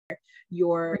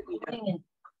you're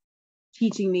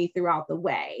teaching me throughout the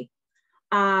way.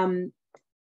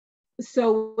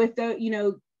 So with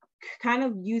the, kind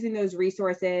of using those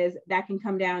resources, that can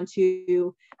come down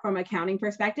to, from accounting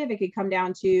perspective, it could come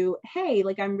down to, hey,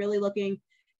 like I'm really looking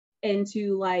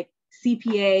into like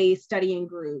CPA studying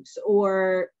groups,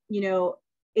 or, are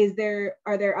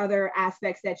there other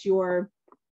aspects that you're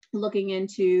looking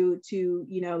into to,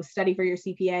 study for your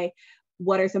CPA?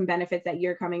 What are some benefits that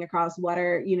you're coming across? What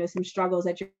are, some struggles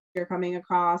that you're coming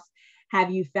across? Have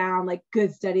you found like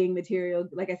good studying material?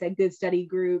 Like I said, good study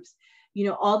groups,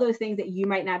 all those things that you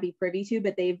might not be privy to,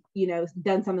 but they've,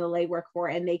 done some of the legwork for,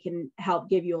 and they can help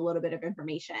give you a little bit of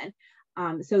information.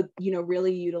 So,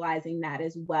 really utilizing that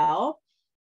as well.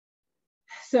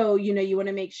 So, you want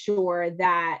to make sure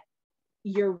that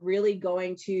you're really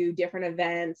going to different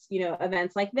events,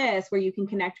 events like this, where you can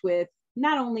connect with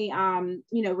not only,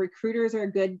 recruiters are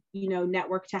a good,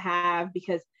 network to have,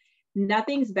 because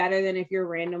nothing's better than if you're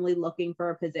randomly looking for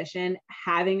a position,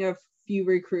 having a few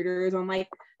recruiters on like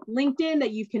LinkedIn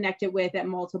that you've connected with at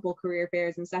multiple career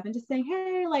fairs and stuff, and just saying,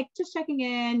 hey, like just checking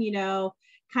in,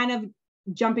 kind of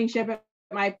jumping ship at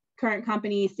my current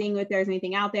company, seeing if there's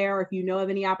anything out there, or if you know of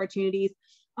any opportunities.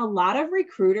 A lot of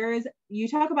recruiters, you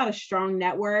talk about a strong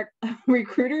network,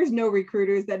 recruiters know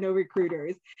recruiters that know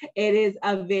recruiters. It is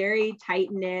a very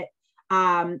tight-knit,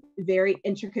 very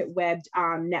intricate webbed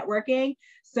networking.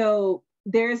 So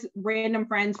there's random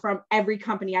friends from every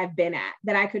company I've been at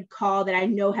that I could call, that I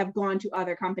know have gone to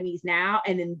other companies now.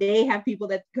 And then they have people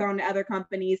that gone to other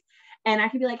companies. And I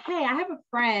could be like, hey, I have a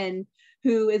friend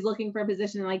who is looking for a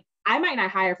position. Like, I might not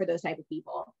hire for those type of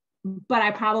people, but I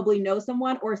probably know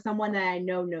someone, or someone that I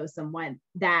know knows someone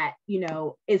that,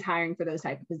 is hiring for those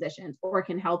type of positions, or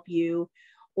can help you,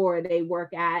 or they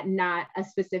work at not a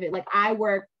specific, like I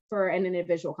work for an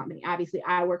individual company. Obviously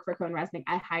I work for CohnReznick,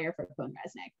 I hire for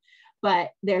CohnReznick,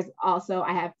 but there's also,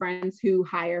 I have friends who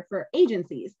hire for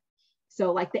agencies.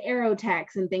 So like the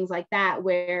Aerotechs and things like that,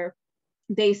 where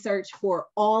they search for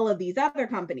all of these other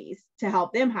companies to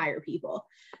help them hire people.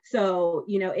 So,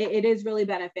 it is really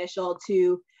beneficial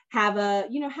to have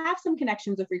have some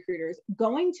connections with recruiters.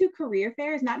 Going to career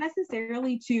fairs, not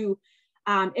necessarily to,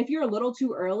 if you're a little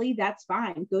too early, that's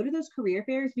fine. Go to those career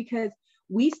fairs, because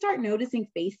we start noticing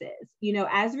faces,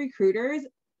 as recruiters.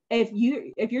 If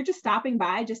you're just stopping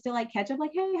by just to like catch up,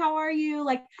 like, hey, how are you?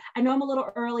 Like, I know I'm a little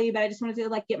early, but I just wanted to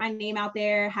like get my name out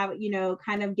there, have,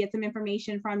 kind of get some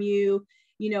information from you,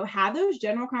 have those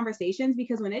general conversations,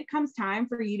 because when it comes time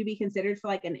for you to be considered for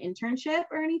like an internship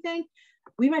or anything,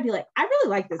 we might be like, I really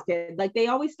like this kid. Like, they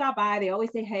always stop by, they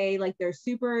always say, hey, like they're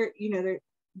super,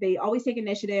 they always take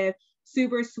initiative,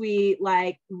 super sweet,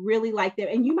 like really like them.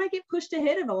 And you might get pushed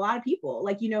ahead of a lot of people.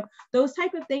 Like, those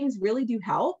type of things really do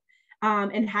help.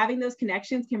 And having those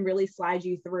connections can really slide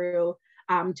you through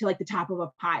to like the top of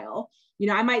a pile.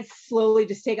 I might slowly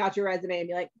just take out your resume and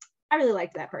be like, I really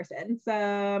liked that person, so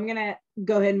I'm gonna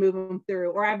go ahead and move them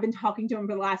through. Or I've been talking to them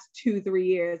for the last 2-3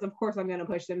 years. Of course, I'm gonna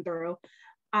push them through.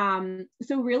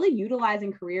 So really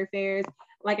utilizing career fairs,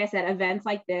 like I said, events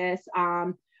like this,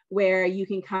 where you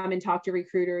can come and talk to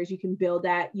recruiters, you can build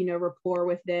that, rapport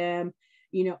with them,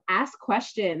 ask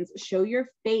questions, show your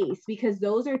face, because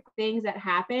those are things that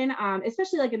happen,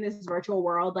 especially like in this virtual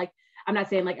world. Like, I'm not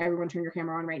saying like everyone turn your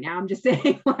camera on right now. I'm just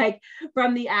saying like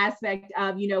from the aspect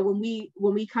of,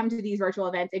 when we come to these virtual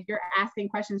events, if you're asking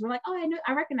questions, we're like, oh,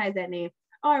 I recognize that name.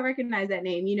 Oh, I recognize that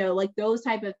name. Like those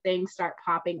type of things start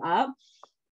popping up.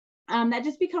 That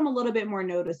just become a little bit more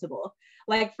noticeable.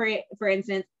 Like for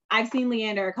instance, I've seen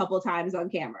Leander a couple of times on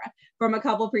camera from a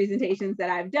couple of presentations that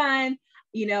I've done.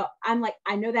 I'm like,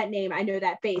 I know that name, I know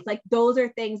that face. Like, those are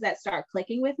things that start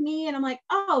clicking with me. And I'm like,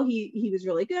 oh, he was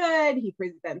really good. He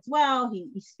presents well. He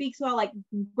speaks well, like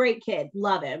great kid,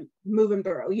 love him, move him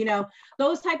through,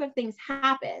 those type of things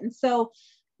happen. So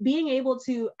being able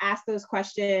to ask those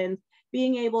questions,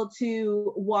 being able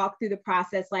to walk through the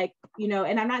process, like,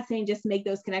 and I'm not saying just make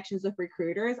those connections with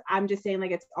recruiters. I'm just saying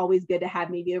like, it's always good to have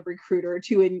maybe a recruiter or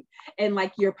two in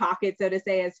like your pocket, so to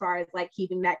say, as far as like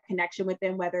keeping that connection with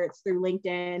them, whether it's through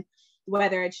LinkedIn,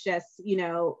 whether it's just,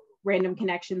 random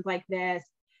connections like this,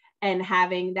 and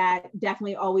having that.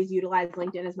 Definitely always utilize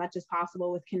LinkedIn as much as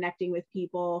possible with connecting with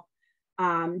people,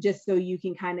 just so you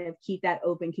can kind of keep that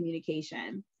open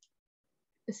communication.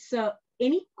 So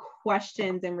any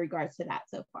questions in regards to that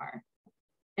so far?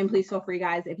 And please feel free,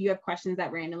 guys, if you have questions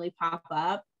that randomly pop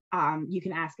up, you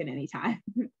can ask at any time.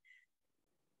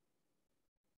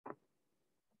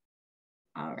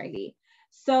 Alrighty.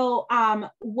 So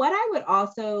what I would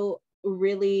also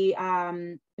really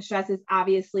stress is,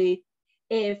 obviously,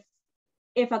 if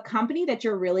if a company that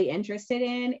you're really interested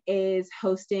in is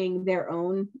hosting their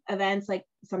own events, like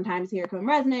sometimes here at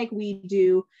CohnReznick, we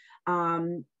do,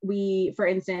 for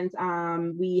instance,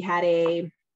 we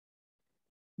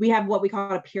have what we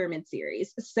call a pyramid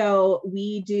series. So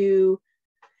we do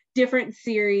different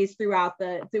series throughout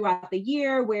the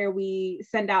year where we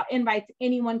send out invites.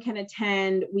 Anyone can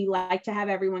attend. We like to have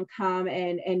everyone come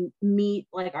and meet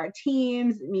like our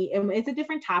teams, and it's a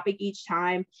different topic each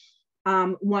time.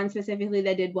 One specifically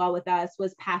that did well with us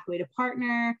was Pathway to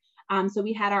Partner. So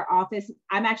we had our office.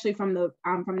 I'm actually from the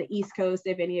East Coast,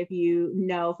 if any of you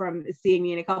know from seeing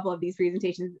me in a couple of these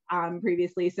presentations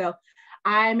previously. So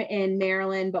I'm in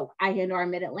Maryland, but I handle our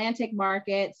Mid-Atlantic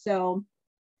market. So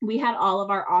we had all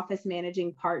of our office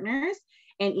managing partners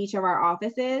in each of our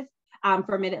offices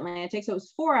for Mid-Atlantic. So it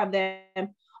was 4 of them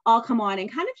all come on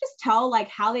and kind of just tell like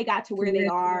how they got to where they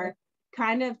are,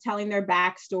 kind of telling their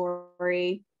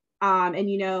backstory, and,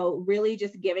 you know, really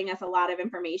just giving us a lot of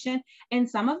information. And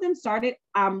some of them started,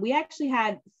 we actually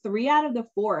had 3 out of the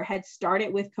 4 had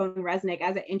started with CohnReznick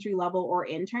as an entry level or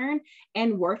intern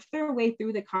and worked their way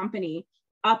through the company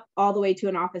up all the way to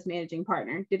an office managing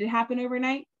partner. Did it happen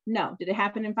overnight? No. Did it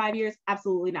happen in 5 years?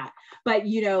 Absolutely not. But,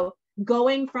 you know,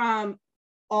 going from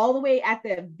all the way at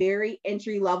the very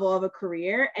entry level of a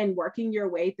career and working your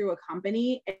way through a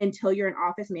company until you're an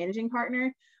office managing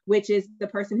partner, which is the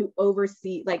person who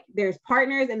oversees, like there's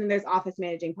partners and then there's office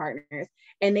managing partners,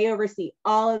 and they oversee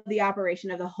all of the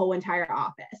operation of the whole entire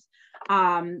office,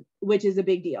 which is a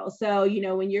big deal. So, you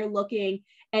know, when you're looking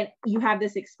and you have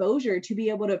this exposure to be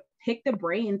able to pick the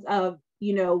brains of,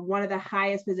 you know, one of the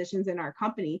highest positions in our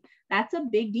company, that's a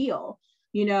big deal.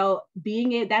 You know,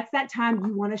 that's that time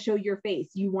you want to show your face,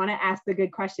 you want to ask the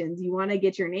good questions, you want to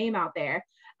get your name out there.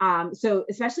 So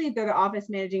especially if they're the office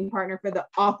managing partner for the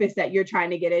office that you're trying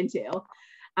to get into.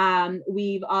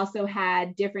 We've also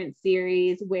had different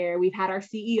series where we've had our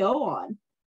CEO on,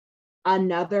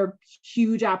 another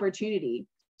huge opportunity,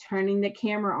 turning the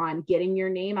camera on, getting your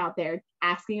name out there,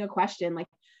 asking a question, like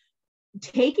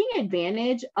taking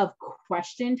advantage of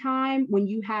question time when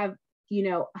you have, you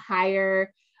know,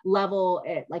 higher level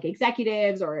like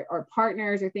executives or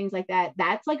partners or things like that.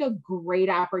 That's like a great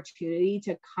opportunity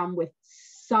to come with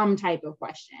some type of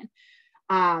question,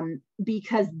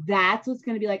 because that's what's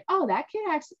going to be like, oh, that kid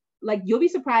actually, like, you'll be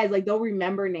surprised, like they'll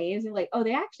remember names and like, oh,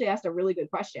 they actually asked a really good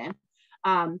question.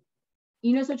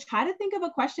 You know, so try to think of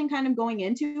a question kind of going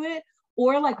into it,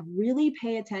 or like really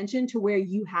pay attention to where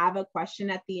you have a question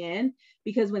at the end,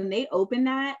 because when they open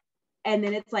that and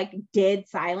then it's like dead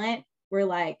silent, we're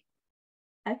like,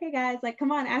 okay, guys, like,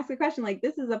 come on, ask a question. Like,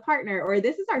 this is a partner, or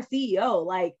this is our CEO.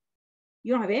 Like,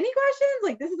 you don't have any questions?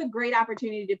 Like, this is a great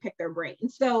opportunity to pick their brain.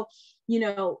 So, you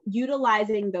know,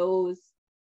 utilizing those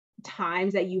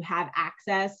times that you have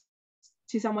access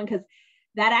to someone, because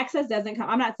that access doesn't come,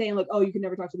 I'm not saying like, oh, you can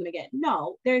never talk to them again.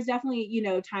 No, there's definitely, you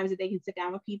know, times that they can sit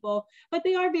down with people, but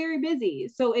they are very busy.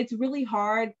 So it's really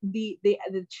hard. The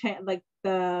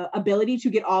ability to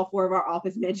get all 4 of our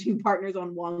office managing partners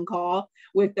on one call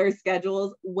with their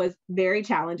schedules was very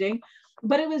challenging,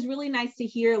 but it was really nice to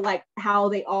hear like how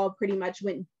they all pretty much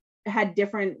had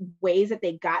different ways that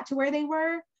they got to where they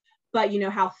were, but, you know,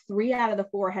 how 3 out of the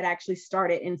 4 had actually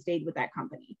started and stayed with that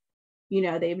company. You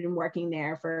know, they've been working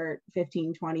there for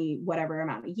 15, 20, whatever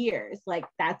amount of years. Like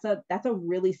that's a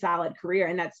really solid career.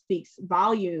 And that speaks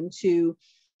volume to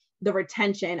the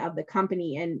retention of the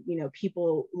company and, you know,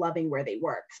 people loving where they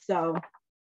work. So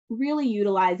really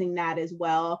utilizing that as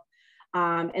well.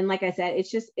 And like I said,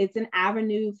 it's an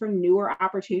avenue for newer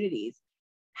opportunities,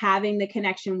 having the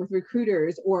connection with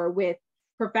recruiters or with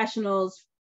professionals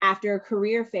after a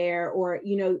career fair, or,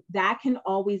 you know, that can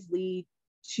always lead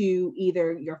to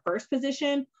either your first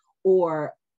position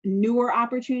or newer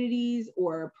opportunities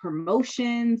or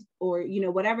promotions, or, you know,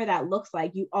 whatever that looks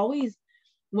like. You always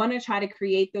want to try to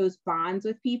create those bonds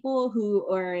with people who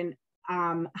are in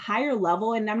higher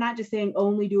level. And I'm not just saying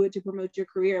only do it to promote your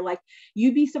career. Like,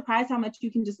 you'd be surprised how much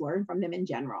you can just learn from them in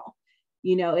general.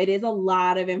 You know, it is a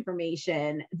lot of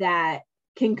information that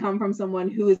can come from someone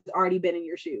who has already been in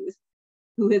your shoes,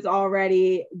 who has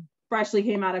already freshly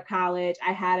came out of college.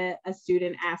 I had a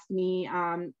student ask me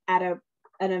at an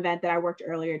event that I worked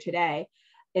earlier today,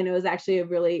 and it was actually a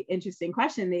really interesting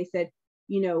question. They said,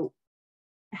 you know,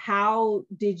 how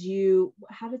did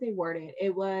they word it?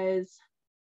 It was,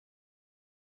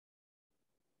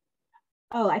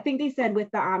 I think they said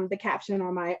with the caption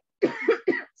on my,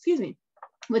 excuse me,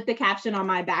 with the caption on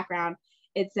my background,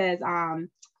 it says,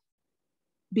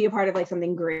 be a part of like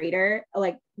something greater,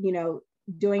 like, you know,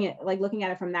 doing it, like looking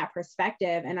at it from that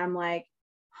perspective. And I'm like,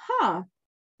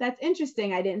 that's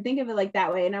interesting. I didn't think of it like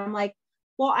that way. And I'm like,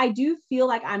 Well, I do feel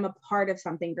like I'm a part of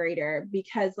something greater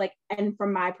because like, and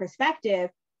from my perspective,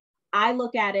 I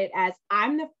look at it as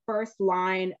I'm the first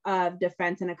line of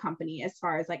defense in a company, as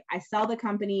far as like I sell the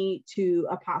company to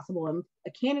a possible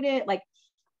a candidate. Like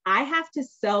I have to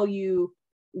sell you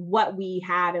what we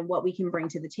have and what we can bring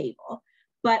to the table.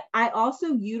 But I also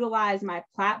utilize my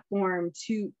platform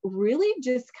to really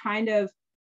just kind of,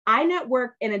 I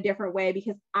network in a different way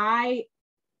because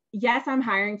yes, I'm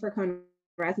hiring for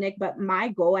CohnReznick, but my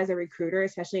goal as a recruiter,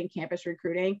 especially in campus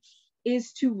recruiting,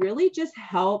 is to really just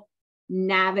help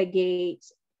navigate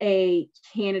a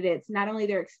candidate's, not only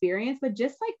their experience, but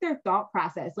just like their thought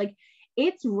process. Like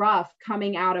it's rough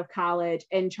coming out of college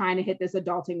and trying to hit this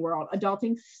adulting world.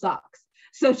 Adulting sucks.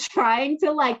 So trying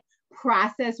to like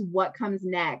process what comes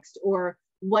next, or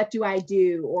what do I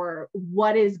do, or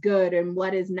what is good and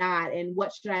what is not, and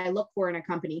what should I look for in a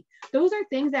company. Those are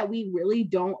things that we really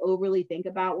don't overly think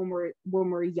about when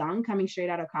we're young, coming straight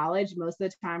out of college. Most of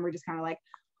the time we're just kind of like,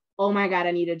 oh my God,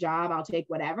 I need a job, I'll take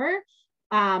whatever.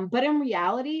 But in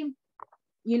reality,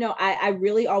 you know, I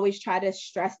really always try to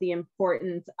stress the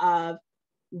importance of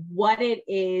what it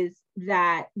is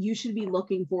that you should be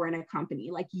looking for in a company.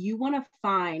 Like you want to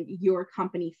find your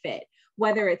company fit,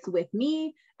 whether it's with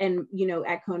me and, you know,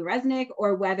 at CohnReznick,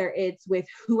 or whether it's with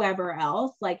whoever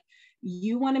else. Like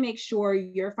you want to make sure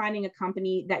you're finding a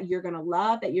company that you're going to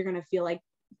love, that you're going to feel like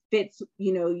fits,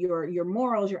 you know, your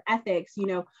morals, your ethics, you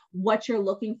know, what you're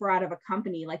looking for out of a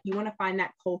company. Like you want to find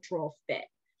that cultural fit.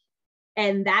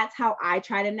 And that's how I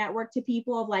try to network to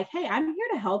people of like, hey, I'm here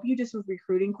to help you just with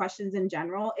recruiting questions in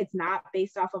general. It's not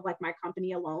based off of like my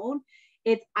company alone.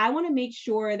 It's, I want to make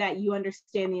sure that you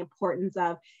understand the importance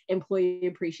of employee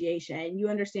appreciation. You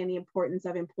understand the importance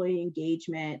of employee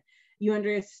engagement. You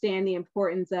understand the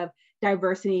importance of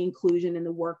diversity and inclusion in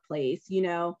the workplace, you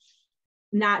know,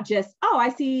 not just, oh, I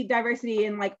see diversity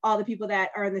in like all the people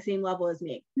that are on the same level as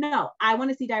me. No, I want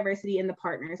to see diversity in the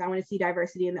partners. I want to see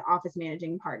diversity in the office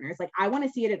managing partners. Like I want to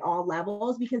see it at all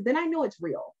levels, because then I know it's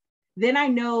real. Then I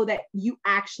know that you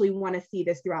actually want to see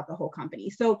this throughout the whole company.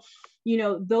 So, you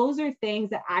know, those are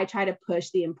things that I try to push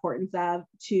the importance of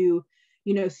to,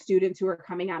 you know, students who are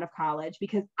coming out of college,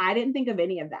 because I didn't think of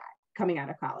any of that coming out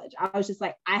of college. I was just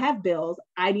like, I have bills,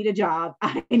 I need a job,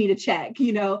 I need a check,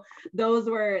 you know.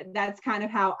 That's kind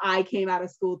of how I came out of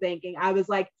school thinking. I was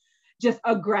like just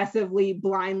aggressively,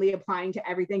 blindly applying to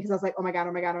everything, because I was like, oh my God,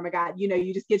 oh my God, oh my God. You know,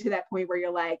 you just get to that point where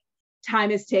you're like, time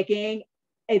is ticking.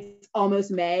 It's almost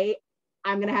May.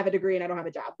 I'm going to have a degree and I don't have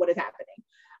a job. What is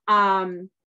happening?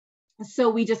 So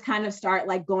we just kind of start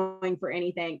like going for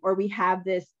anything, or we have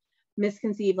this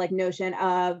misconceived like notion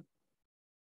of,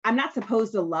 I'm not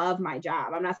supposed to love my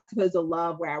job. I'm not supposed to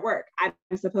love where I work. I'm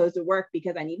supposed to work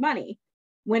because I need money.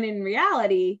 When in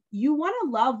reality, you want to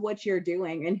love what you're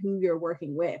doing and who you're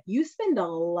working with. You spend a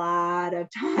lot of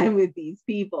time with these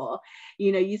people.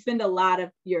 You know, you spend a lot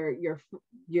of your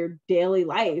daily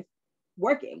life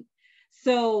working.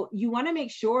 So you want to make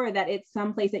sure that it's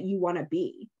someplace that you want to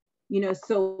be, you know,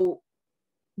 so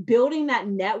building that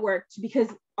network, because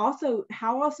also,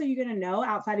 how else are you going to know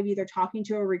outside of either talking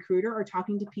to a recruiter or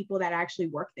talking to people that actually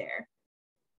work there?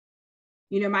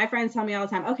 You know, my friends tell me all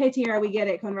the time, okay, Tiera, we get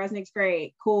it. CohnReznick's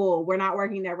great. Cool. We're not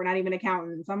working there. We're not even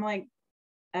accountants. I'm like,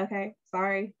 okay,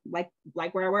 sorry. Like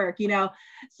where I work, you know?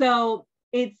 So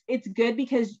it's good,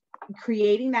 because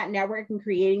creating that network and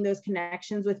creating those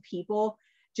connections with people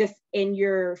just in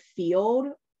your field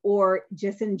or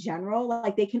just in general,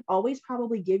 like they can always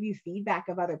probably give you feedback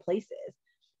of other places.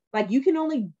 Like you can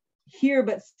only hear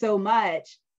but so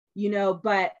much, you know,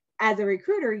 but as a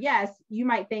recruiter, yes, you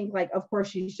might think like, of course,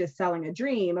 she's just selling a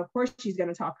dream. Of course, she's going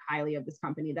to talk highly of this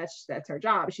company. That's her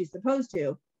job. She's supposed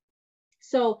to.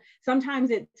 So sometimes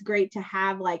it's great to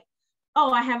have like,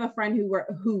 oh, I have a friend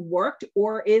who worked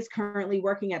or is currently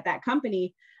working at that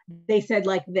company. They said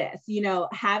like this, you know,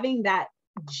 having that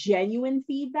genuine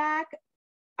feedback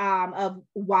of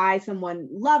why someone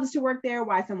loves to work there,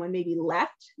 why someone maybe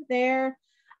left there.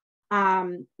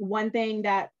 One thing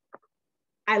that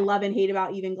I love and hate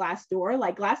about even Glassdoor,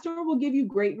 like Glassdoor will give you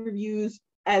great reviews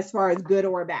as far as good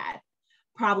or bad.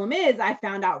 Problem is, I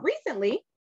found out recently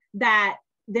that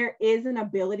there is an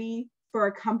ability for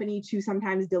a company to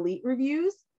sometimes delete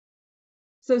reviews.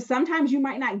 So sometimes you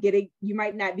might not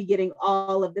be getting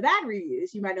all of the bad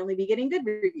reviews. You might only be getting good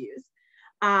reviews.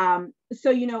 So,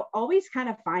 you know, always kind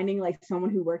of finding like someone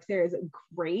who works there is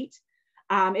great.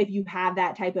 If you have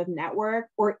that type of network,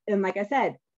 and like I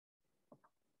said,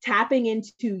 tapping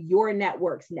into your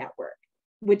network's network,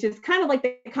 which is kind of like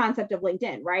the concept of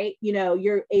LinkedIn, right? You know,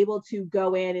 you're able to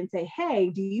go in and say, hey,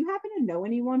 do you happen to know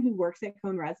anyone who works at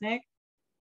CohnReznick?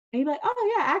 And you'd be like,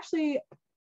 oh yeah, actually,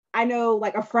 I know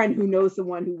like a friend who knows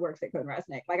someone who works at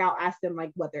CohnReznick. Like I'll ask them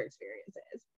like what their experience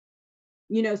is,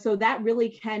 you know, so that really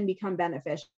can become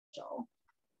beneficial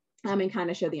and kind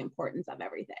of show the importance of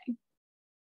everything.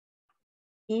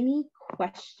 Any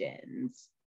questions,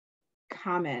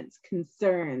 comments,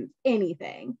 concerns,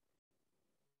 anything?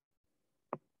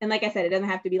 And like I said, it doesn't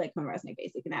have to be like CohnReznick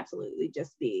based. It can absolutely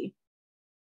just be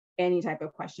any type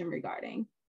of question regarding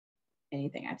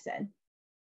anything I've said.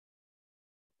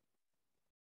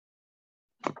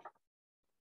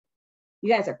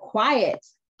 You guys are quiet.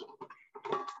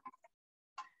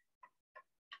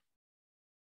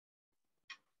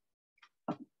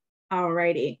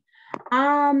 Alrighty.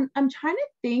 I'm trying to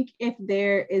think if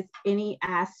there is any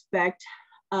aspect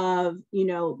of, you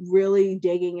know, really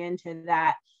digging into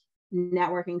that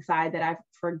networking side that I've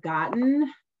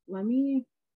forgotten. Let me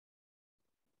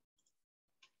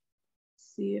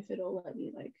see if it'll let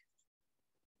me like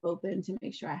open to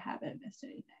make sure I haven't missed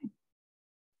anything.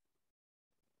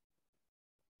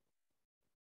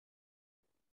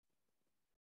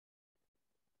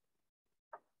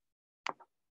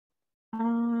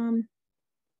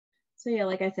 So yeah,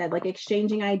 like I said, like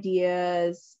exchanging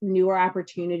ideas, newer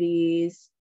opportunities,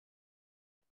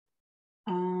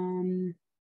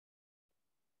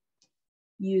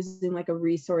 using like a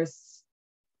resource,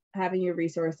 having your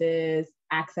resources,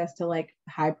 access to like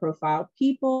high profile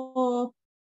people.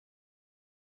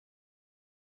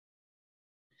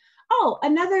 Oh,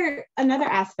 another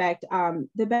aspect,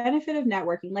 the benefit of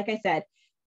networking, like I said,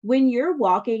 when you're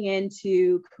walking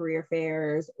into career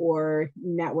fairs or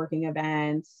networking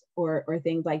events or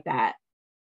things like that,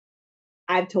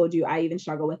 I've told you, I even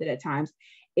struggle with it at times.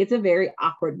 It's a very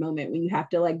awkward moment when you have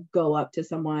to like go up to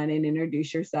someone and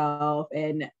introduce yourself.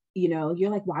 And, you know, you're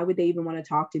like, why would they even want to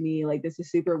talk to me? Like, this is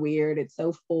super weird. It's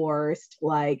so forced.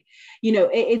 Like, you know,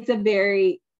 it can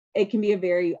be a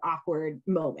very awkward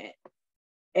moment.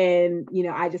 And, you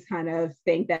know, I just kind of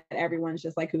think that everyone's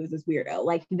just like, who is this weirdo?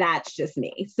 Like, that's just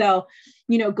me. So,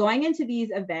 you know, going into these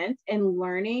events and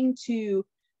learning to,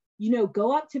 you know,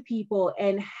 go up to people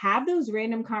and have those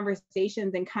random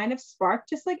conversations and kind of spark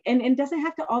just like, and it doesn't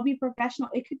have to all be professional.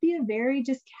 It could be a very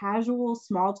just casual,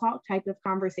 small talk type of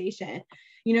conversation.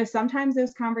 You know, sometimes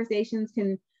those conversations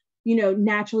can, you know,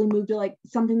 naturally move to like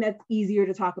something that's easier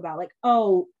to talk about. Like,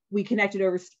 oh, we connected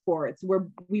over sports where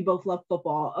we both love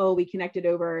football. Oh, we connected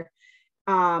over,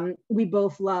 we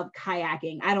both love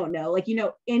kayaking. I don't know, like, you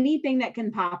know, anything that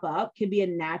can pop up could be a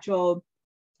natural,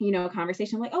 you know,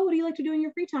 conversation. Like, oh, what do you like to do in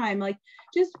your free time? Like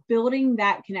just building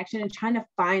that connection and trying to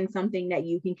find something that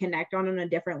you can connect on a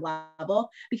different level,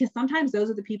 because sometimes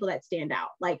those are the people that stand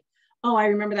out. Like, oh, I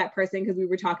remember that person because we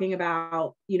were talking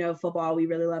about, you know, football. We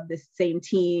really love this same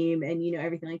team and, you know,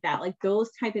 everything like that. Like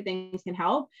those type of things can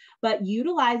help, but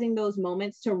utilizing those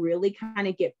moments to really kind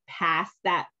of get past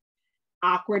that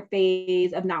awkward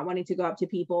phase of not wanting to go up to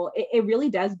people, it really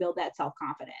does build that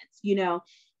self-confidence. You know,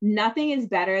 nothing is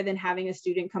better than having a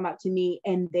student come up to me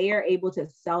and they are able to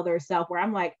sell their self, where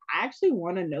I'm like, I actually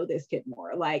want to know this kid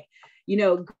more. Like, you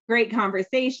know, great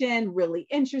conversation, really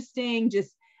interesting,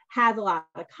 just has a lot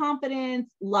of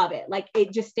confidence, love it. Like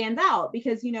it just stands out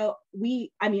because, you know,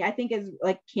 I think as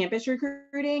like campus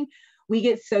recruiting, we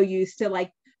get so used to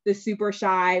like the super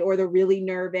shy or the really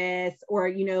nervous, or,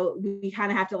 you know, we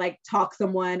kind of have to like talk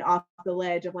someone off the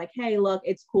ledge of like, hey, look,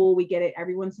 it's cool. We get it.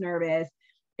 Everyone's nervous.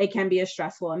 It can be a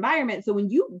stressful environment. So when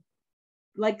you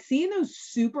like seeing those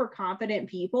super confident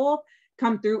people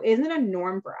come through isn't a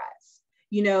norm for us.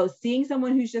 You know, seeing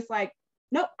someone who's just like,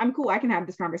 nope, I'm cool. I can have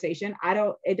this conversation.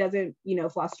 It doesn't, you know,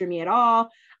 fluster me at all.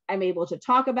 I'm able to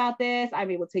talk about this.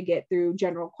 I'm able to get through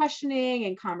general questioning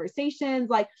and conversations.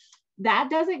 Like that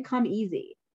doesn't come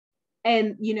easy.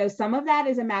 And, you know, some of that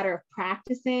is a matter of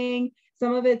practicing.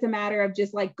 Some of it's a matter of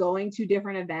just like going to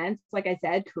different events, like I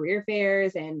said, career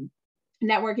fairs and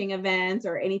networking events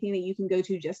or anything that you can go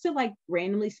to just to like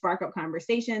randomly spark up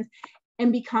conversations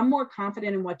and become more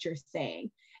confident in what you're saying.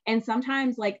 And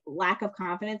sometimes like lack of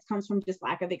confidence comes from just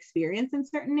lack of experience in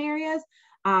certain areas.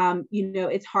 You know,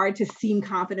 it's hard to seem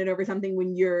confident over something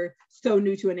when you're so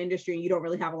new to an industry and you don't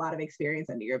really have a lot of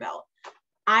experience under your belt.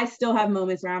 I still have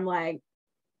moments where I'm like,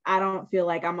 I don't feel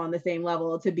like I'm on the same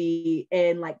level to be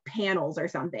in like panels or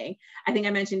something. I think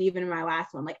I mentioned even in my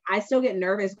last one, like I still get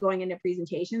nervous going into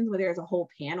presentations where there's a whole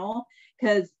panel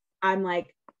because I'm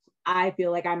like, I feel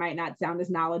like I might not sound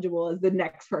as knowledgeable as the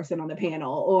next person on the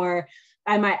panel, or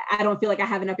I don't feel like I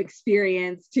have enough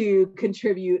experience to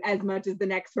contribute as much as the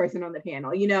next person on the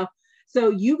panel, you know?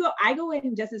 So I go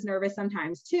in just as nervous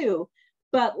sometimes too.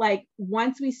 But like,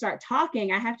 once we start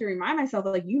talking, I have to remind myself,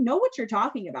 like, you know what you're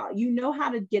talking about. You know how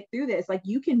to get through this. Like,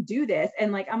 you can do this.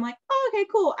 And like, I'm like, oh, okay,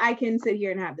 cool. I can sit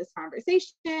here and have this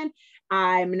conversation.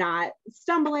 I'm not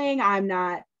stumbling. I'm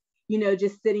not,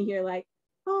 just sitting here like,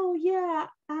 oh yeah,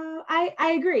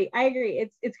 I agree. I agree.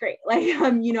 It's great. Like,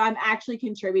 I'm actually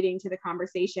contributing to the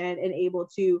conversation and able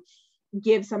to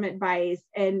give some advice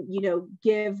and,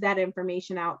 give that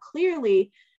information out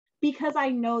clearly, because I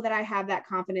know that I have that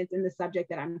confidence in the subject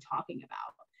that I'm talking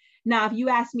about. Now, if you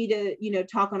ask me to,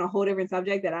 talk on a whole different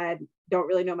subject that I don't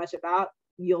really know much about,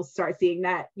 you'll start seeing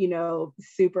that,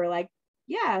 super like,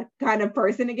 yeah, kind of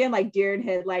person again, like deer in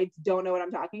headlights, don't know what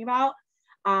I'm talking about.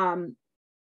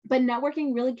 But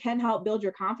networking really can help build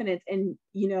your confidence and,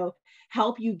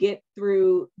 help you get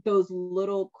through those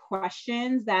little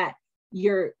questions that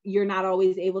you're not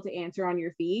always able to answer on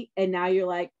your feet. And now you're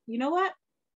like, you know what?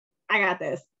 I got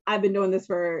this. I've been doing this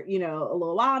for, a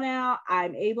little while now.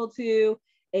 I'm able to,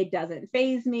 it doesn't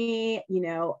faze me.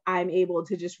 I'm able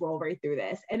to just roll right through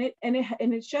this. And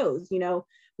it shows,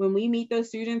 when we meet those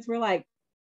students, we're like,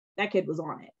 that kid was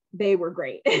on it. They were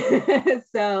great.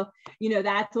 So,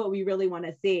 that's what we really want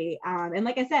to see. And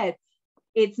like I said,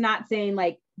 it's not saying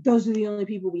like, those are the only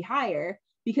people we hire,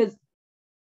 because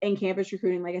in campus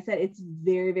recruiting, like I said, it's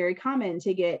very, very common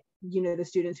to get, the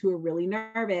students who are really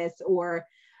nervous, or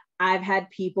I've had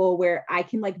people where I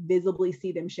can like visibly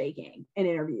see them shaking in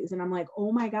interviews. And I'm like,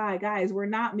 oh my God, guys, we're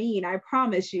not mean. I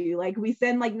promise you. Like, we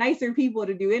send like nicer people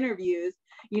to do interviews.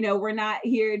 We're not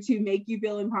here to make you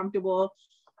feel uncomfortable.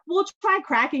 We'll try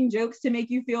cracking jokes to make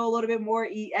you feel a little bit more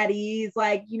at ease.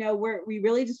 Like, we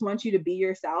really just want you to be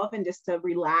yourself and just to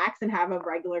relax and have a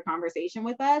regular conversation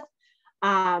with us.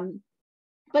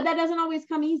 But that doesn't always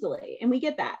come easily. And we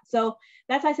get that. So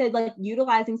that's why I said, like,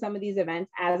 utilizing some of these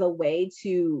events as a way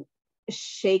to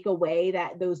shake away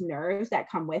those nerves that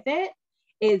come with it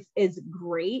is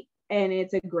great. And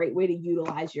it's a great way to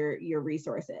utilize your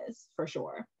resources for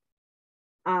sure.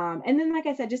 And then, like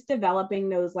I said, just developing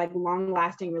those like long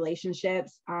lasting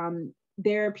relationships.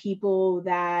 There are people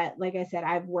that, like I said,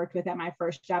 I've worked with at my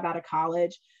first job out of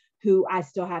college who I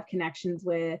still have connections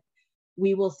with.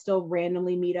 We will still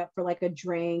randomly meet up for like a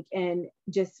drink and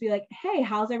just be like, hey,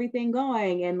 how's everything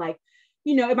going? And like,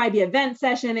 it might be an event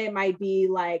session. It might be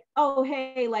like, oh,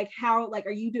 hey, like how, like,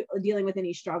 are you dealing with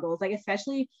any struggles? Like,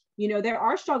 especially, there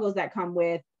are struggles that come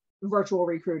with virtual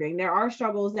recruiting. There are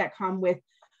struggles that come with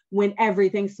when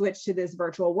everything switched to this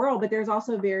virtual world, but there's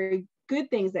also very good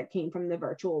things that came from the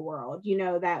virtual world,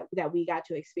 that we got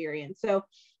to experience. So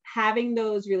having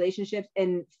those relationships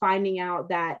and finding out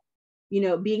that,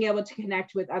 being able to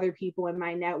connect with other people in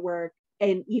my network,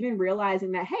 and even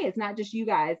realizing that, hey, it's not just you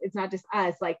guys, it's not just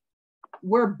us, like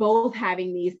we're both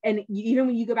having these. And even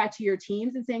when you go back to your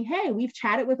teams and saying, hey, we've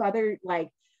chatted with other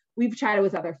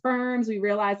firms, we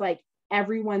realize like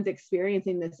everyone's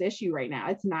experiencing this issue right now.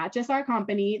 It's not just our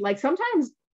company. Like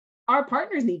sometimes our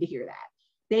partners need to hear that.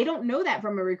 They don't know that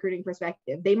from a recruiting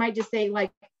perspective. They might just say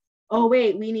like, oh,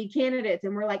 wait, we need candidates.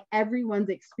 And we're like, everyone's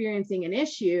experiencing an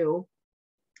issue.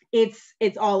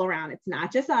 It's all around. It's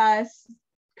not just us.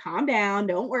 Calm down.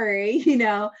 Don't worry.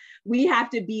 We have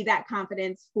to be that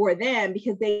confidence for them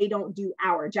because they don't do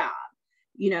our job.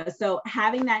 So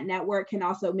having that network can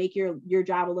also make your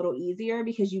job a little easier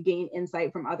because you gain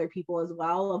insight from other people as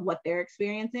well of what they're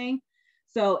experiencing.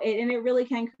 So it really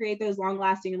can create those long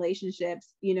lasting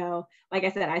relationships. Like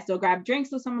I said, I still grab drinks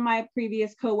with some of my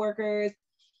previous coworkers.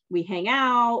 We hang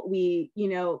out.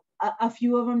 A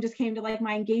few of them just came to like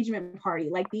my engagement party.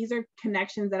 Like these are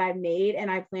connections that I've made and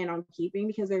I plan on keeping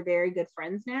because they're very good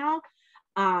friends now.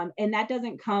 And that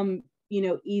doesn't come,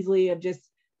 easily of just,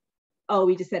 oh,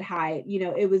 we just said hi.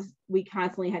 We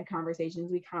constantly had conversations.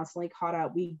 We constantly caught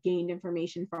up. We gained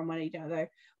information from one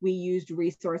another. We used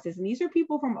resources. And these are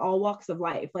people from all walks of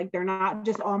life. Like they're not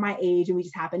just all my age and we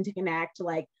just happen to connect.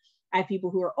 Like I have people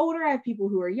who are older. I have people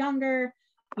who are younger.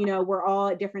 We're all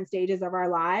at different stages of our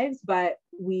lives, but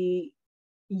we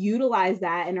utilize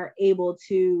that and are able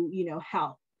to,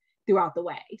 help throughout the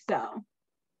way. So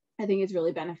I think it's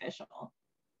really beneficial.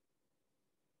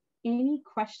 Any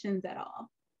questions at all?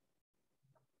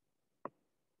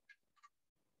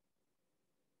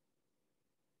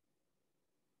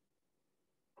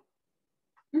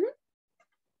 Mm-hmm.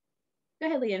 Go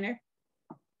ahead, Leander.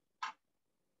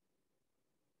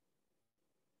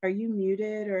 Are you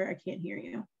muted or I can't hear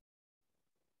you?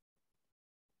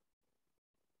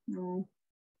 No.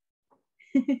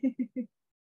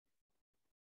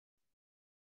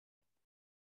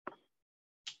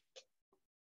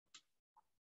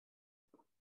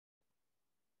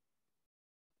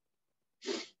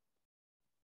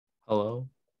 Hello?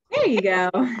 There you go.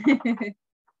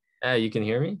 You can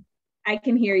hear me? I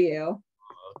can hear you.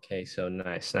 Okay, so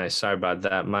nice. Sorry about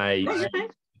that. My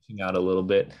switching out a little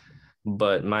bit.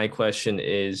 But my question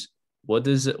is, what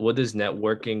does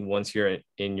networking once you're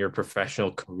in your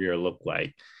professional career look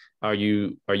like? Are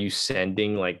you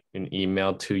sending like an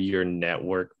email to your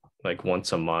network like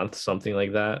once a month, something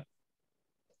like that?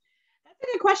 That's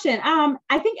a good question.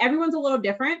 I think everyone's a little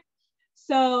different.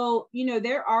 So,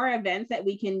 there are events that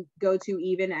we can go to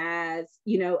even as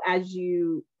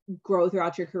you grow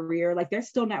throughout your career. Like there's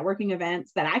still networking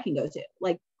events that I can go to.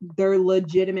 Like they're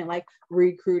legitimate like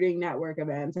recruiting network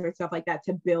events or stuff like that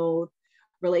to build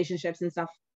relationships and stuff,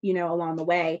 along the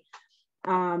way.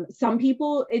 Some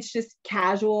people, it's just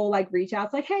casual, like reach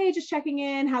outs, like, hey, just checking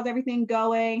in. How's everything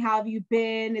going? How have you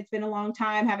been? It's been a long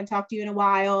time. Haven't talked to you in a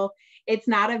while. It's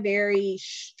not a very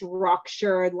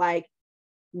structured, like,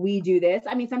 we do this.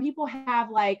 I mean, some people have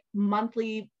like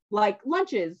monthly, like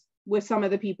lunches with some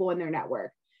of the people in their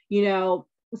network.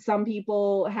 Some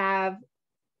people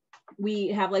we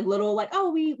have like little, like,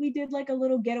 oh, we did like a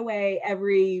little getaway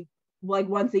every like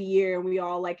once a year, and we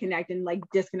all like connect and like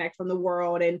disconnect from the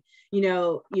world and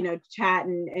chat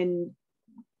and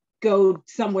go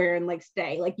somewhere and like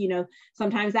stay, like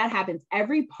sometimes that happens.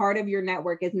 Every part of your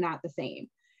network is not the same.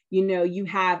 You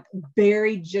have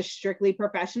very just strictly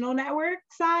professional network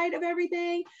side of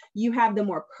everything. You have the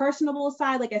more personable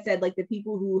side, like I said, like the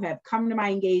people who have come to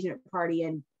my engagement party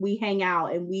and we hang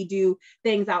out and we do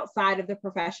things outside of the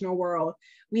professional world.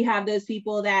 We have those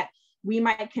people that we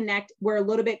might connect, we're a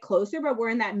little bit closer, but we're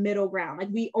in that middle ground. Like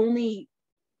we only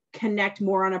connect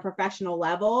more on a professional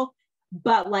level,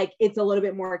 but like it's a little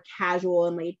bit more casual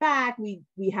and laid back. We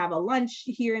have a lunch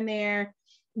here and there.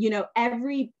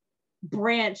 Every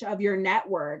branch of your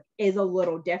network is a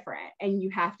little different and you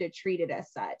have to treat it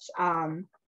as such.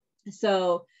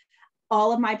 So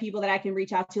all of my people that I can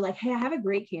reach out to, like, hey, I have a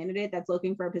great candidate that's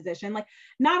looking for a position. Like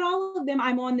not all of them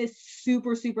I'm on this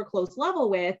super, super close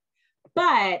level with,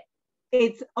 but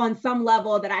it's on some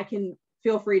level that I can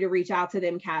feel free to reach out to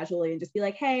them casually and just be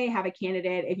like, hey, have a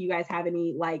candidate. If you guys have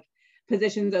any like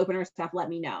positions open or stuff, let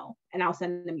me know and I'll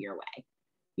send them your way.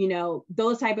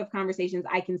 Those type of conversations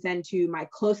I can send to my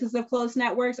closest of close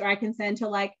networks, or I can send to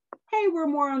like, hey, we're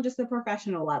more on just a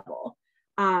professional level.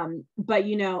 But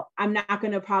I'm not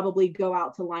going to probably go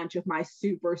out to lunch with my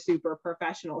super, super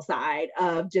professional side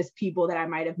of just people that I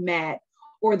might have met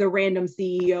or the random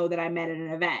CEO that I met at an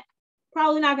event.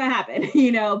 Probably not going to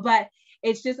happen, but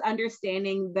it's just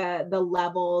understanding the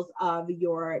levels of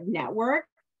your network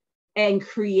and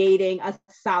creating a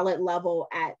solid level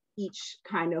at each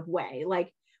kind of way.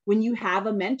 Like when you have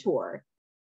a mentor,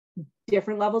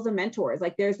 different levels of mentors,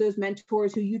 like there's those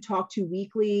mentors who you talk to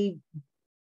weekly,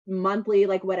 monthly,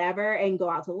 like whatever, and go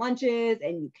out to lunches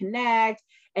and you connect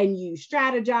and you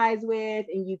strategize with,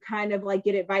 and you kind of like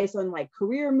get advice on like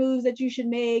career moves that you should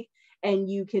make. And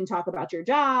you can talk about your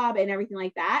job and everything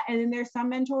like that. And then there's some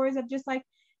mentors of just like,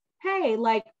 hey,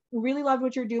 like really love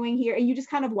what you're doing here. And you just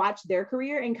kind of watch their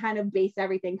career and kind of base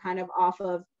everything kind of off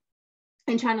of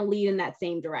and trying to lead in that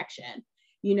same direction.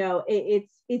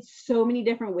 It's so many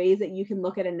different ways that you can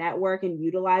look at a network and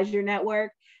utilize your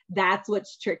network. That's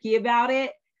what's tricky about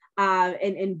it,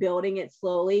 and building it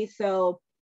slowly. So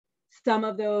some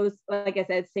of those, like I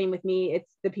said, same with me.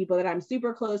 It's the people that I'm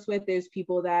super close with. There's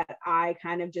people that I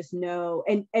kind of just know,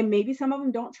 and maybe some of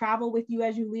them don't travel with you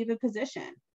as you leave a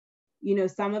position.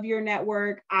 Some of your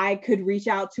network, I could reach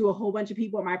out to a whole bunch of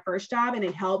people at my first job, and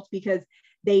it helped because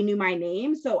they knew my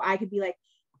name. So I could be like,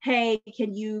 hey,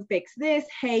 can you fix this?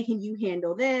 Hey, can you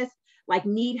handle this? Like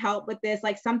need help with this?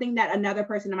 Like something that another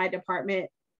person in my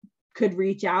department could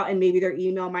reach out and maybe their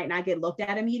email might not get looked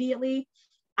at immediately.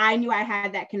 I knew I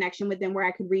had that connection with them where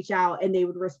I could reach out and they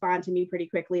would respond to me pretty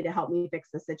quickly to help me fix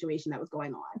the situation that was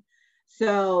going on.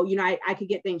 So, I could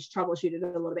get things troubleshooted a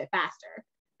little bit faster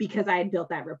because I had built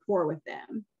that rapport with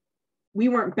them. We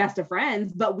weren't best of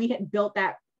friends, but we had built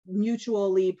that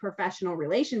mutually professional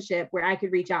relationship where I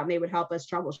could reach out and they would help us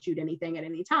troubleshoot anything at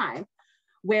any time.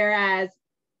 Whereas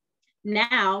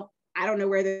now, I don't know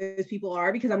where those people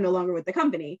are because I'm no longer with the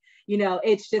company.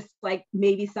 It's just like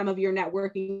maybe some of your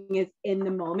networking is in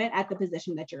the moment at the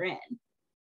position that you're in.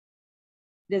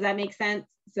 Does that make sense?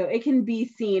 So it can be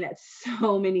seen at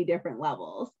so many different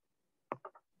levels.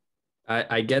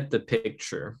 I get the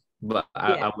picture, but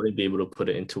I wouldn't be able to put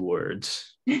it into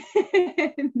words.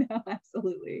 No,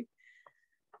 absolutely.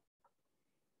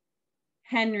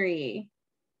 Henry.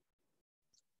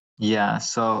 Yeah,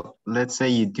 so let's say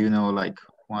you do know like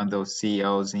one of those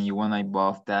CEOs and you want to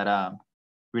involve that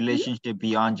relationship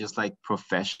beyond just like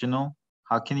professional.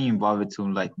 How can you involve it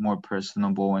to like more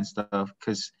personable and stuff?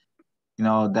 Because you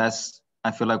know, that's,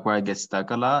 I feel like where I get stuck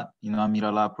a lot. You know, I meet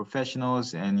a lot of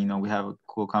professionals and, you know, we have a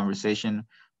cool conversation,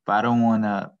 but I don't want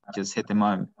to just hit them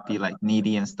up and be like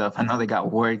needy and stuff. I know they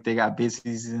got work, they got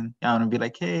business, and I want to be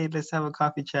like, hey, let's have a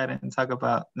coffee chat and talk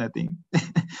about nothing. Yeah.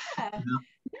 You know?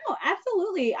 No,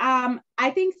 absolutely. I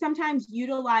think sometimes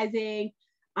utilizing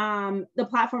the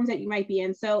platforms that you might be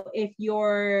in. So if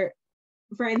you're,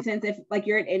 for instance, if like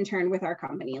you're an intern with our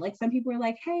company, like some people are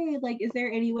like, hey, like, is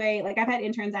there any way, like I've had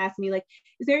interns ask me, like,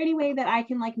 is there any way that I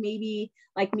can like maybe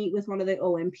like meet with one of the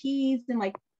OMPs and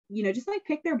like, you know, just like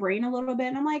pick their brain a little bit.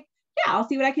 And I'm like, yeah, I'll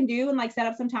see what I can do and like set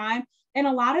up some time. And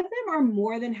a lot of them are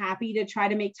more than happy to try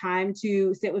to make time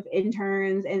to sit with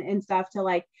interns and stuff to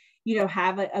like, you know,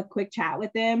 have a quick chat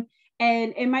with them.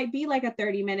 And it might be like a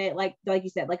 30-minute, like you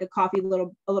said, like a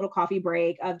little coffee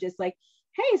break of just like,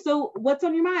 hey, so what's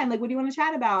on your mind? Like, what do you want to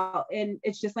chat about? And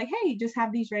it's just like, hey, just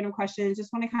have these random questions.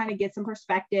 Just want to kind of get some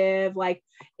perspective, like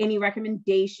any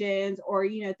recommendations or,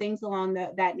 you know, things along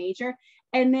that nature.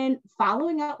 And then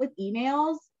following up with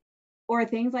emails or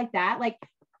things like that, like,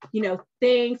 you know,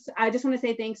 thanks. I just want to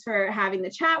say thanks for having the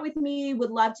chat with me.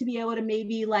 Would love to be able to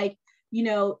maybe like, you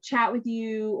know, chat with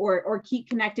you or keep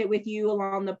connected with you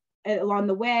along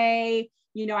the way.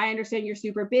 You know, I understand you're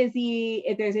super busy.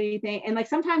 If there's anything, and like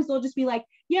sometimes they'll just be like,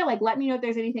 yeah, like let me know if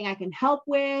there's anything I can help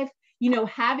with. You know,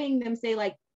 having them say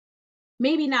like,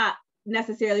 maybe not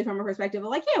necessarily from a perspective of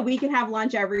like, yeah, we can have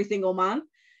lunch every single month.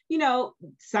 You know,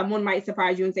 someone might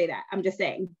surprise you and say that. I'm just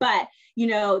saying. But, you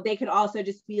know, they could also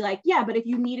just be like, yeah, but if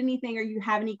you need anything or you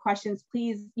have any questions,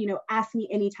 please, you know, ask me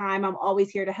anytime. I'm always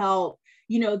here to help.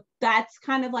 You know, that's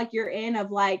kind of like your in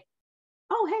of like,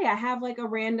 oh, hey, I have like a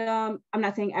random, I'm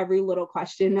not saying every little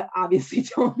question, obviously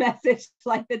don't message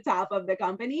like the top of the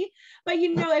company, but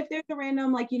you know, if there's a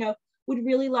random, like, you know, would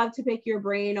really love to pick your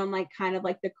brain on like kind of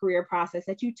like the career process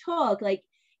that you took, like,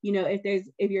 you know,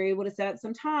 if you're able to set up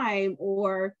some time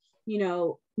or, you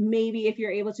know, maybe if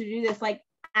you're able to do this, like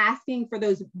asking for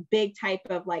those big type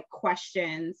of like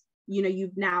questions, you know,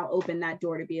 you've now opened that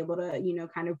door to be able to, you know,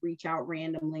 kind of reach out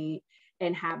randomly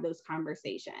and have those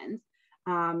conversations.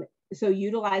 So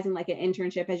utilizing like an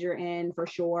internship as you're in for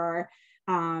sure.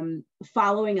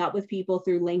 Following up with people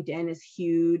through LinkedIn is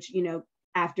huge, you know,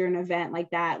 after an event like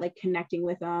that, like connecting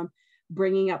with them,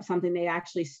 bringing up something they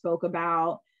actually spoke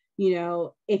about. You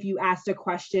know, if you asked a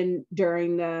question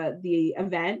during the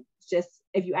event, just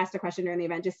if you asked a question during the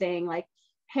event, just saying like,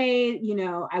 hey, you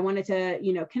know, I wanted to,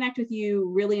 you know, connect with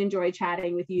you, really enjoyed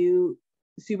chatting with you.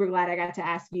 Super glad I got to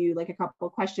ask you like a couple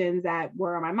of questions that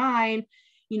were on my mind.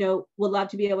 You know, would love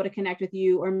to be able to connect with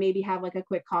you or maybe have like a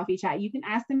quick coffee chat. You can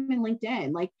ask them in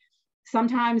LinkedIn. Like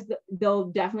sometimes they'll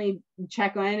definitely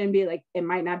check in and be like, it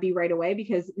might not be right away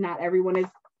because not everyone is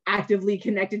actively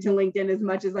connected to LinkedIn as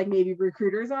much as like maybe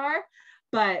recruiters are.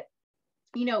 But,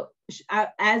 you know,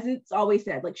 as it's always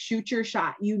said, like shoot your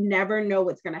shot. You never know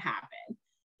what's going to happen.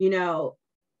 You know,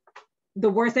 the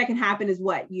worst that can happen is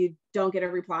what? You don't get a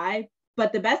reply.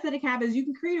 But the best that it can happen is you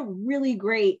can create a really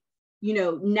great, you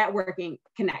know, networking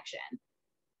connection.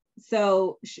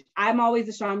 So I'm always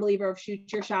a strong believer of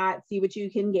shoot your shot, see what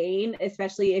you can gain,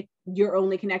 especially if your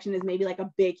only connection is maybe like a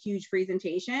big, huge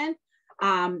presentation.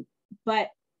 But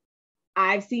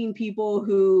I've seen people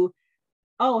who,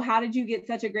 oh, how did you get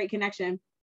such a great connection?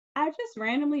 I just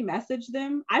randomly messaged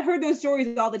them. I've heard those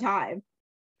stories all the time.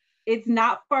 It's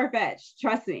not far-fetched,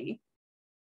 trust me.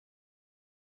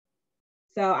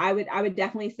 So I would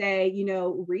definitely say, you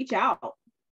know, reach out,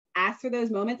 ask for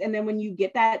those moments. And then when you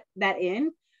get that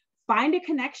in, find a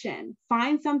connection,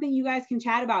 find something you guys can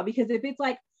chat about. Because if it's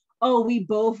like, oh, we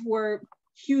both were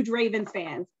huge Ravens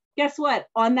fans, guess what?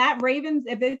 On that Ravens,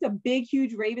 if it's a big,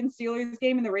 huge Ravens Steelers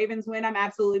game and the Ravens win, I'm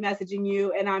absolutely messaging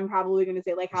you. And I'm probably going to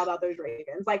say like, how about those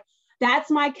Ravens? Like,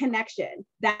 that's my connection.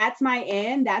 That's my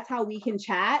in. That's how we can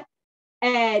chat.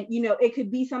 And, you know, it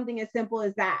could be something as simple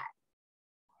as that,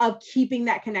 of keeping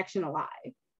that connection alive.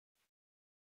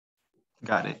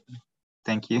 Got it.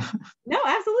 Thank you. No,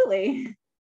 absolutely.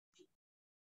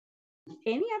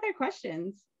 Any other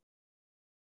questions?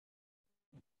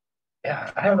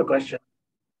 Yeah, I have a question.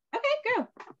 Okay, go.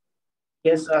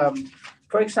 Yes,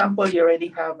 for example, you already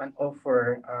have an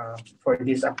offer for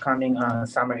this upcoming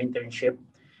summer internship,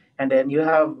 and then you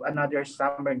have another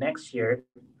summer next year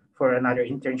for another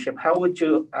internship. How would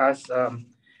you ask the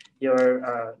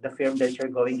firm that you're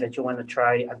going, that you want to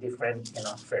try a different, you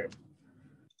know, firm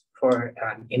for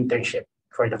an internship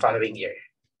for the following year?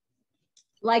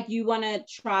 Like you want to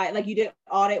try, like you did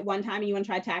audit one time and you want to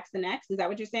try tax the next? Is that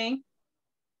what you're saying?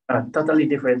 Totally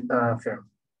different firm.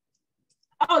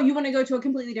 Oh, you want to go to a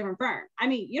completely different firm? I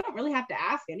mean, you don't really have to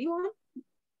ask anyone.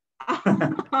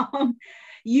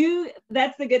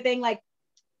 That's the good thing. Like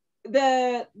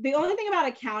the only thing about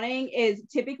accounting is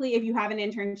typically if you have an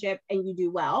internship and you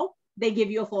do well, they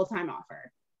give you a full-time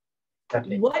offer.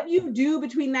 Exactly. What you do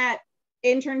between that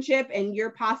internship and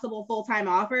your possible full-time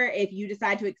offer, if you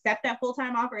decide to accept that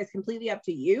full-time offer, is completely up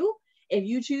to you. If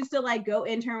you choose to like go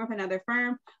intern with another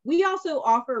firm, we also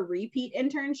offer repeat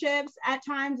internships at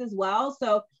times as well.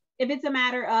 So if it's a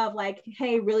matter of like,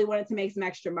 hey, really wanted to make some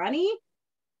extra money,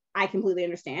 I completely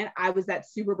understand. I was that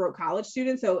super broke college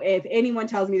student. So if anyone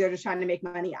tells me they're just trying to make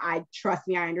money, trust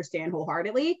me, I understand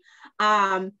wholeheartedly.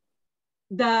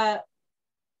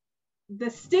 The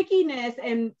stickiness,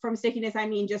 and from stickiness, I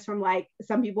mean, just from like,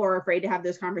 some people are afraid to have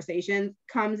those conversations,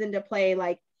 comes into play.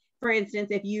 Like, for instance,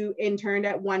 if you interned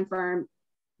at one firm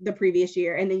the previous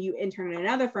year and then you intern at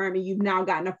another firm and you've now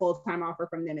gotten a full-time offer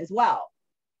from them as well.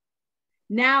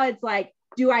 Now it's like,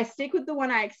 do I stick with the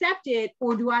one I accepted,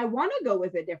 or do I want to go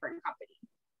with a different company?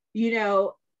 You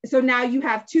know, so now you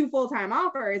have two full-time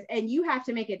offers and you have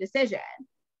to make a decision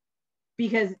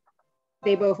because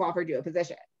they both offered you a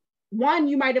position. One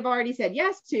you might have already said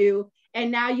yes to,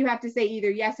 and now you have to say either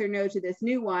yes or no to this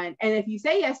new one. And if you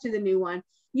say yes to the new one,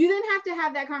 you then have to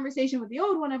have that conversation with the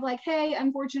old one of like, hey,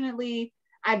 unfortunately,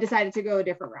 I've decided to go a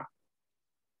different route.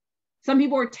 Some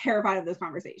people are terrified of those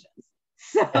conversations.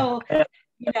 So,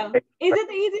 you know, is it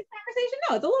the easiest conversation?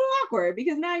 No, it's a little awkward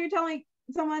because now you're telling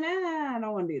someone, I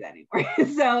don't want to do that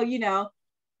anymore. So, you know,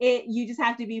 you just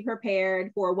have to be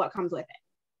prepared for what comes with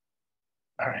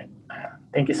it. All right.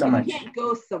 Thank you so much. You can't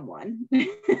ghost someone.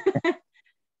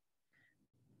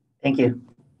 Thank you.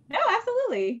 No,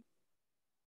 absolutely.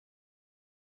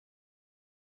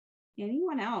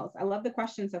 Anyone else? I love the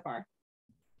question so far.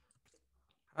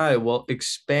 All right. Well,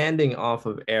 expanding off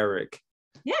of Eric.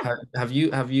 Yeah. Have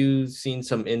you seen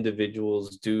some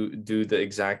individuals do the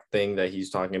exact thing that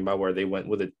he's talking about, where they went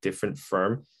with a different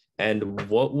firm, and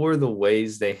what were the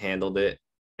ways they handled it,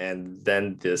 and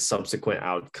then the subsequent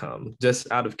outcome?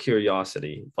 Just out of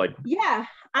curiosity, like. Yeah.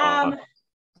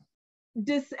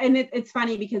 It's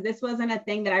funny because this wasn't a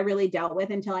thing that I really dealt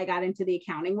with until I got into the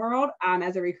accounting world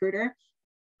as a recruiter.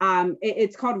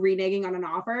 It's called reneging on an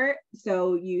offer.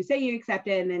 So you say you accept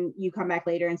it and then you come back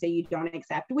later and say you don't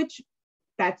accept, which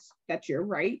that's your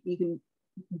right. You can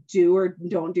do or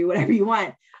don't do whatever you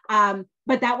want.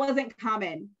 But that wasn't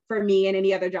common for me in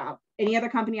any other job, any other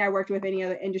company I worked with, any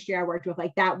other industry I worked with,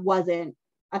 like that wasn't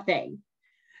a thing.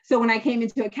 So when I came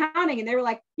into accounting and they were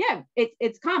like, yeah,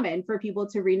 it's common for people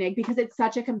to renege because it's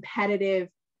such a competitive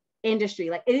industry.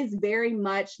 Like it is very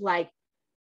much like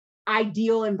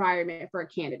ideal environment for a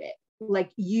candidate.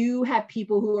 Like you have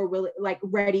people who are really like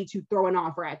ready to throw an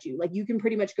offer at you. Like you can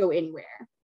pretty much go anywhere.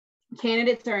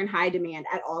 Candidates are in high demand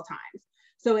at all times.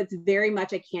 So it's very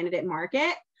much a candidate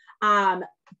market.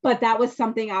 But that was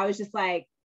something I was just like,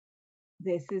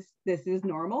 this is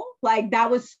normal. Like it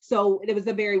was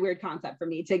a very weird concept for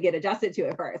me to get adjusted to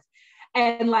at first.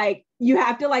 And like, you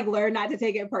have to like learn not to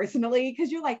take it personally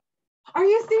because you're like, are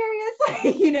you serious?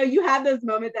 Like, you know, you have those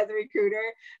moments as a recruiter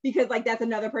because like that's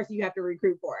another person you have to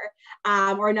recruit for,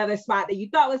 or another spot that you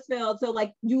thought was filled. So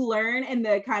like you learn in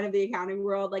the kind of the accounting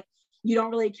world, like you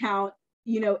don't really count,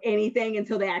 you know, anything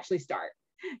until they actually start.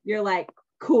 You're like,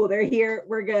 cool, they're here,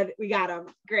 we're good, we got them,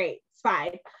 great, it's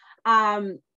fine.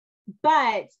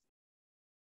 But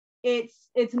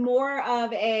it's more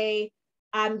of a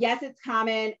yes, it's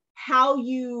common. How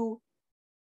you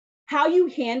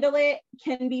handle it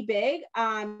can be big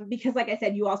because like I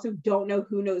said, you also don't know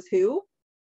who knows who,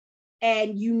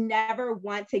 and you never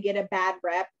want to get a bad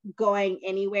rep going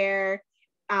anywhere.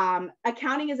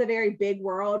 Accounting is a very big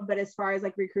world, but as far as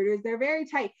like recruiters, they're very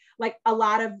tight. Like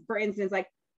for instance, like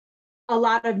a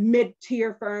lot of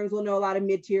mid-tier firms will know a lot of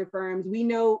mid-tier firms. We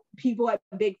know people at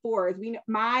Big Fours. We know,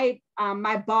 my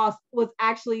boss was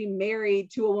actually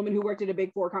married to a woman who worked at a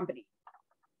Big Four company.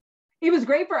 It was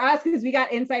great for us because we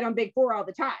got insight on Big Four all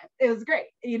the time. It was great,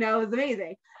 you know, it was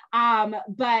amazing.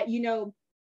 But you know,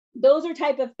 those are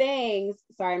type of things.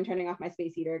 Sorry, I'm turning off my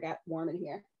space heater. It got warm in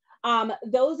here.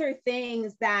 Those are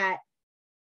things that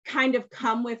kind of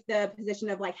come with the position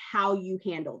of like how you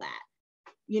handle that.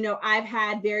 You know, I've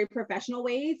had very professional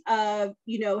ways of,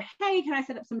 you know, hey, can I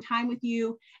set up some time with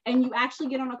you? And you actually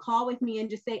get on a call with me and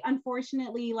just say,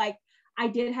 unfortunately, like I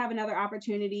did have another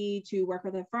opportunity to work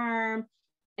with a firm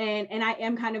and I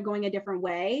am kind of going a different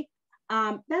way.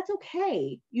 That's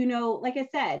okay. You know, like I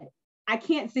said, I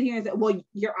can't sit here and say, well,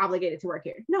 you're obligated to work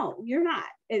here. No, you're not.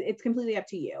 It's completely up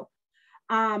to you.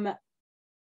 But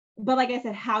like I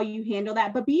said, how you handle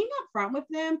that, but being upfront with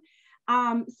them.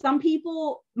 Some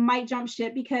people might jump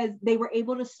ship because they were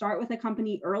able to start with a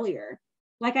company earlier.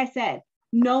 Like I said,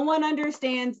 No one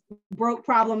understands broke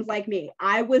problems like me.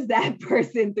 I was that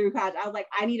person through college. I was like,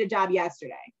 I need a job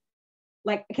yesterday.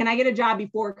 Like, can I get a job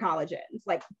before college ends?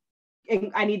 Like,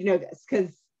 I need to know this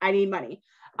because I need money.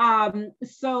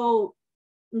 So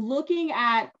looking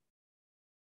at,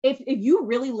 if you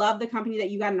really love the company that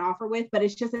you got an offer with, but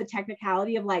it's just a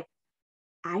technicality of like,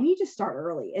 I need to start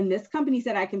early. And this company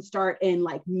said I can start in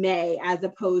like May as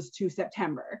opposed to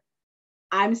September.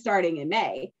 I'm starting in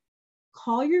May.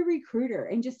 Call your recruiter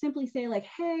and just simply say like,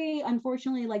 hey,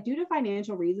 unfortunately, like due to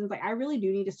financial reasons, like I really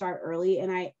do need to start early.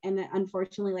 And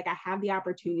unfortunately, like I have the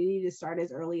opportunity to start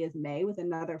as early as May with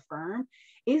another firm.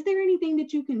 Is there anything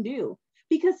that you can do?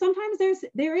 Because sometimes there's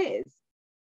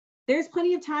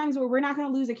plenty of times where we're not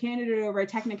going to lose a candidate over a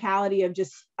technicality of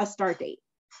just a start date.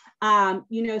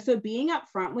 So being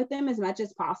upfront with them as much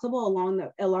as possible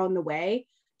along the way.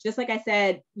 Just like I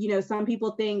said, some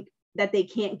people think that they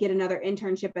can't get another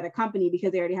internship at a company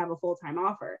because they already have a full-time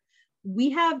offer. We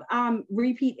have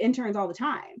repeat interns all the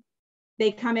time.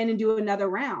 They come in and do another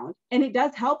round, and it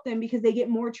does help them because they get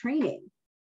more training,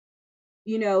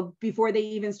 before they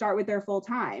even start with their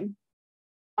full-time.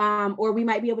 Or we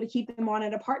might be able to keep them on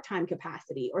at a part-time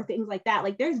capacity or things like that.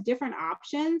 Like there's different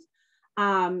options.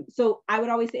 So I would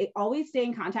always stay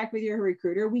in contact with your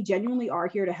recruiter. We genuinely are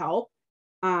here to help.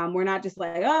 We're not just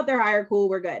like, oh, they're hired, cool,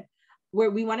 we're good.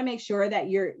 We want to make sure that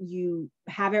you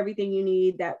have everything you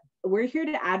need, that we're here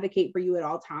to advocate for you at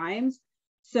all times.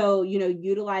 So,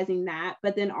 utilizing that,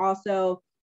 but then also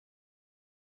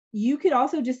you could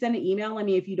also just send an email. I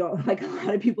mean, if you don't, like a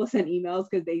lot of people send emails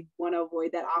because they want to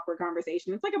avoid that awkward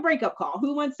conversation. It's like a breakup call.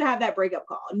 Who wants to have that breakup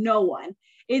call? No one.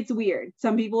 It's weird.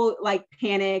 Some people like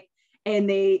panic and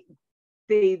they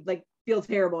like feel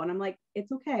terrible. And I'm like,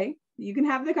 it's okay. You can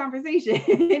have the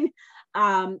conversation.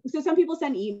 So some people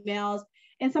send emails,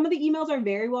 and some of the emails are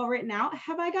very well written out.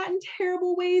 Have I gotten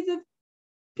terrible ways of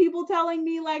people telling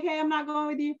me like, hey, I'm not going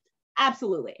with you?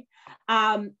 Absolutely.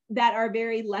 That are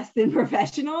very less than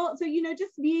professional. So,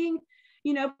 just being,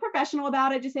 professional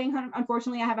about it, just saying,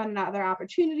 unfortunately, I have another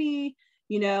opportunity.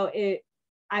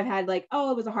 I've had like,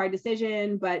 oh, it was a hard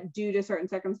decision, but due to certain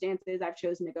circumstances, I've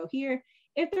chosen to go here.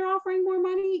 If they're offering more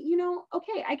money,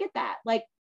 okay, I get that. Like,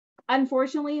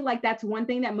 unfortunately, like that's one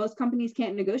thing that most companies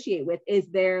can't negotiate with is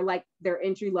their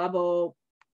entry level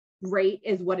rate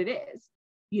is what it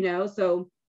is, so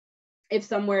if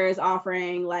somewhere is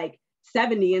offering like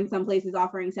 70 and some places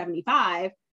offering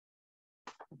 75,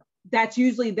 that's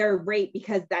usually their rate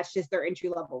because that's just their entry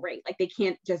level rate. Like they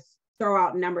can't just throw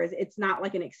out numbers. It's not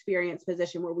like an experience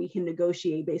position where we can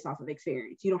negotiate based off of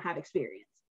experience. You don't have experience.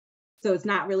 So it's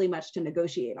not really much to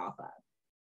negotiate off of.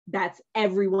 That's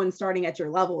everyone starting at your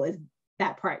level is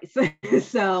that price.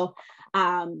 So,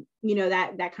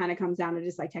 that kind of comes down to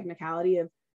just like technicality of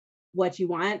what you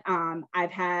want.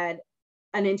 I've had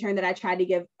an intern that I tried to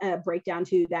give a breakdown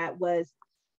to that was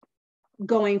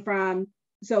going from,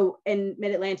 so in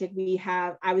Mid-Atlantic,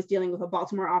 I was dealing with a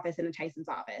Baltimore office and a Tyson's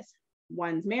office.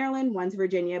 One's Maryland, one's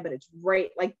Virginia, but it's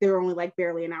right, like they're only like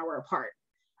barely an hour apart.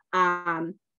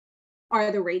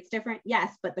 Are the rates different?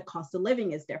 Yes, but the cost of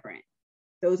living is different.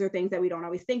 Those are things that we don't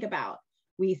always think about.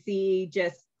 We see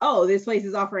just, oh, this place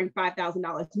is offering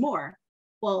 $5,000 more.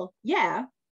 Well, yeah,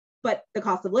 but the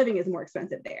cost of living is more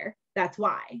expensive there. That's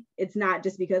why. It's not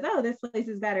just because, oh, this place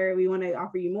is better, we want to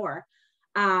offer you more.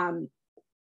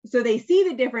 So they see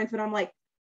the difference, but I'm like,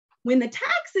 when the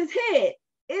taxes hit,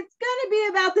 it's going to be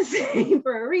about the same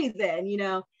for a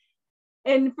reason,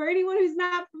 And for anyone who's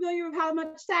not familiar with how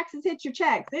much taxes hit your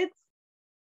checks,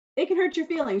 it can hurt your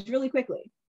feelings really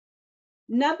quickly.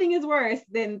 Nothing is worse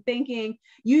than thinking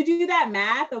you do that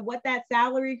math of what that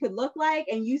salary could look like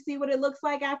and you see what it looks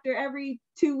like after every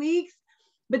 2 weeks,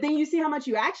 but then you see how much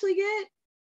you actually get.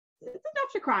 It's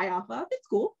enough to cry off of. It's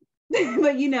cool.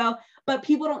 But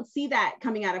people don't see that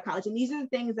coming out of college. And these are the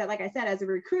things that, like I said, as a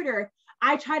recruiter,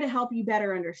 I try to help you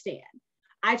better understand.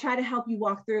 I try to help you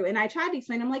walk through, and I try to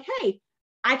explain, I'm like, hey,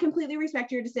 I completely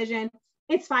respect your decision.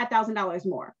 It's $5,000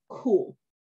 more. Cool.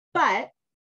 But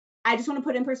I just want to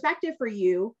put in perspective for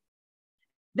you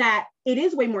that it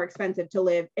is way more expensive to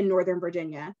live in Northern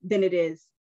Virginia than it is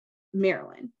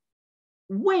Maryland.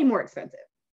 Way more expensive.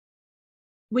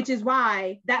 Which is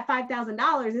why that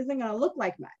 $5,000 isn't going to look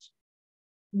like much.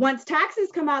 Once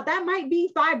taxes come out, that might be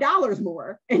 $5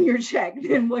 more in your check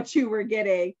than what you were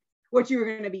going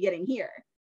to be getting here.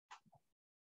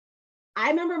 I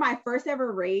remember my first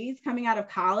ever raise coming out of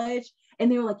college,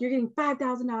 and they were like, you're getting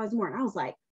 $5,000 more. And I was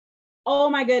like, oh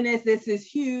my goodness, this is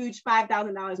huge,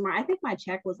 $5,000 more. I think my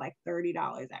check was like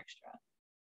 $30 extra.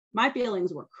 My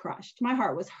feelings were crushed. My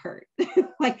heart was hurt.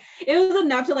 Like it was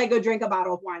enough to like go drink a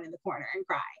bottle of wine in the corner and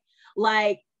cry.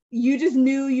 Like you just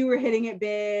knew you were hitting it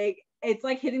big. It's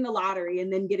like hitting the lottery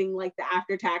and then getting like the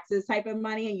after taxes type of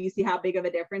money, and you see how big of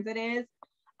a difference it is.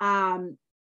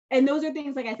 And those are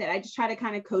things, like I said, I just try to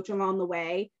kind of coach along the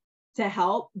way to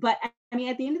help. But I mean,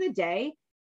 at the end of the day,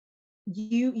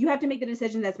 you have to make the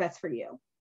decision that's best for you.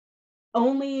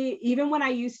 Even when I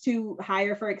used to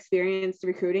hire for experienced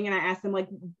recruiting, and I asked them like,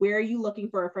 where are you looking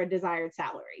for a desired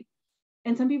salary?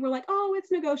 And some people are like, oh,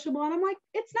 it's negotiable. And I'm like,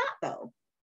 it's not though.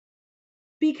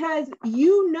 Because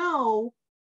you know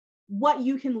what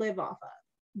you can live off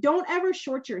of. Don't ever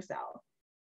short yourself.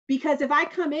 Because if I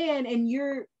come in and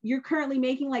you're currently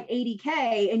making like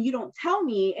 80K and you don't tell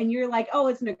me and you're like, oh,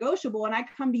 it's negotiable, and I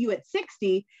come to you at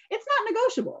 60, it's not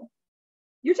negotiable.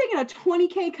 You're taking a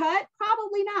 20K cut?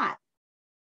 Probably not.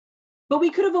 But we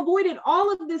could have avoided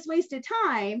all of this wasted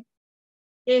time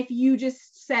if you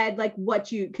just said like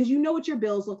because you know what your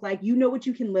bills look like, you know what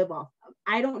you can live off of.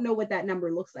 I don't know what that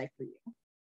number looks like for you.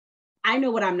 I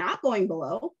know what I'm not going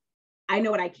below. I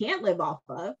know what I can't live off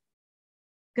of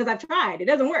because I've tried. It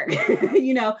doesn't work,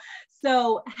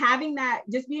 So having that,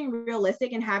 just being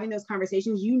realistic and having those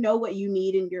conversations, you know what you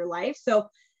need in your life. So,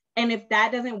 and if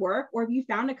that doesn't work, or if you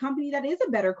found a company that is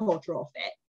a better cultural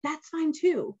fit, that's fine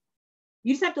too.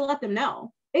 You just have to let them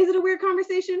know. Is it a weird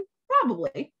conversation?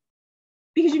 Probably,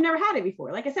 because you've never had it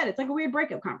before. Like I said, it's like a weird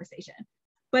breakup conversation,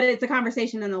 but it's a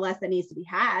conversation nonetheless that needs to be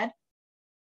had.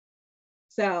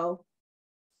 So,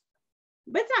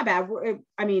 but it's not bad.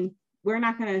 We're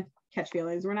not going to catch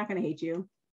feelings. We're not going to hate you.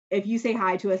 If you say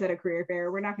hi to us at a career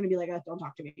fair, we're not going to be like, oh, don't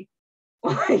talk to me.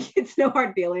 Like, it's no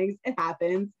hard feelings. It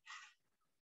happens.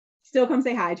 Still come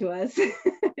say hi to us.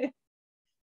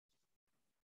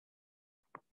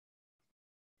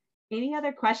 Any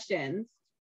other questions?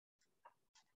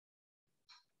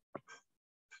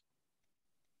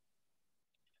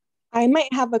 I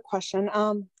might have a question.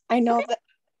 I know that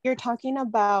you're talking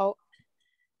about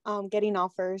getting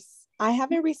offers. I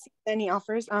haven't received any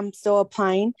offers. I'm still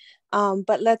applying.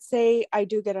 But let's say I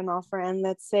do get an offer, and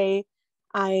let's say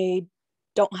I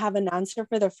don't have an answer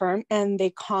for the firm and they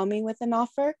call me with an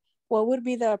offer. What would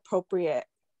be the appropriate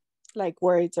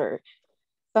words or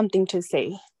something to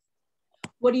say?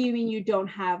 What do you mean you don't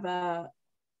have an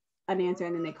answer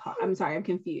and then they call? I'm sorry, I'm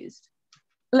confused.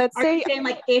 Let's Are say you saying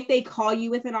like if they call you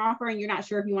with an offer and you're not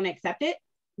sure if you want to accept it?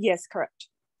 Yes, correct.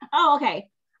 Oh, okay.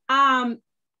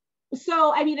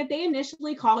 So, I mean, if they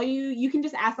initially call you, you can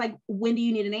just ask like, when do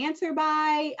you need an answer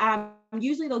by?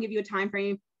 Usually they'll give you a time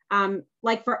frame.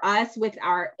 Like for us with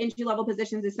our entry-level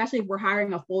positions, especially if we're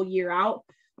hiring a full year out,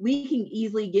 we can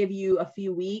easily give you a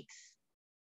few weeks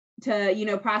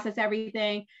to, process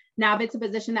everything. Now, if it's a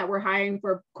position that we're hiring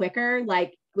for quicker,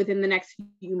 like within the next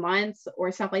few months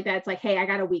or stuff like that, it's like, hey, I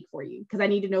got a week for you because I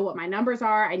need to know what my numbers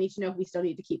are. I need to know if we still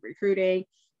need to keep recruiting,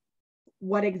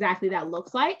 what exactly that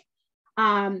looks like.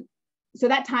 So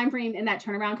that time frame and that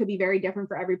turnaround could be very different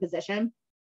for every position.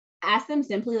 Ask them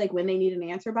simply like when they need an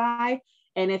answer by.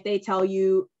 And if they tell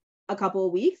you a couple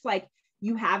of weeks, like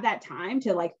you have that time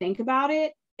to like think about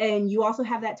it. And you also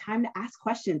have that time to ask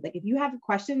questions. Like if you have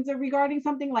questions regarding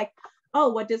something like,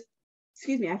 oh, I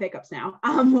have hiccups now.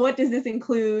 What does this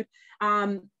include?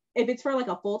 If it's for like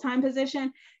a full-time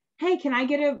position, hey, can I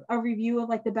get a review of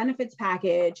like the benefits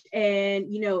package and,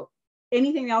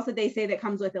 anything else that they say that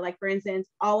comes with it. Like for instance,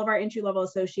 all of our entry-level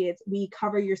associates, we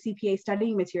cover your CPA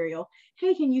studying material.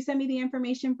 Hey, can you send me the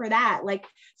information for that? Like,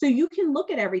 so you can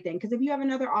look at everything. Because if you have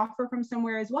another offer from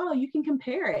somewhere as well, you can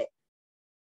compare it.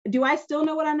 Do I still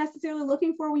know what I'm necessarily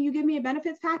looking for when you give me a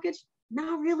benefits package?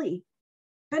 Not really.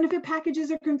 Benefit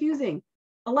packages are confusing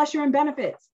unless you're in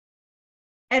benefits.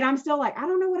 And I'm still like, I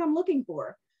don't know what I'm looking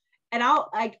for. And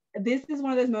this is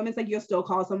one of those moments like you'll still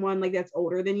call someone like that's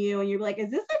older than you and you're like, is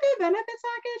this a good benefits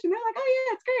package? And they're like, oh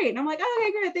yeah, it's great. And I'm like, oh,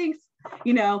 okay, great, thanks.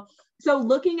 So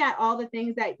looking at all the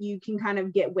things that you can kind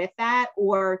of get with that,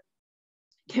 or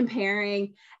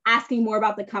comparing, asking more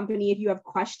about the company if you have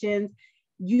questions,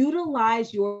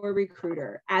 utilize your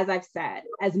recruiter, as I've said,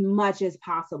 as much as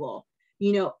possible.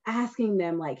 Asking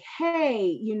them like,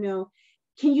 hey,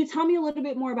 can you tell me a little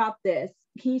bit more about this?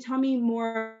 Can you tell me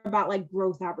more about like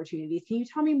growth opportunities? Can you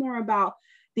tell me more about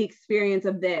the experience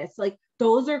of this? Like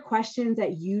those are questions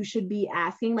that you should be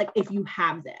asking, like if you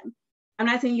have them. I'm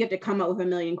not saying you have to come up with a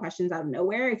million questions out of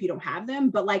nowhere if you don't have them,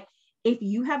 but like if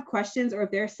you have questions or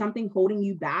if there's something holding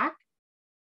you back,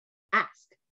 ask.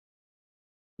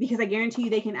 Because I guarantee you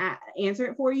they can answer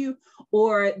it for you,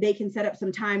 or they can set up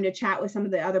some time to chat with some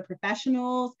of the other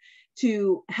professionals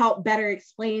to help better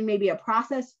explain maybe a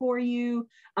process for you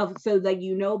so that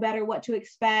you know better what to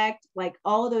expect. Like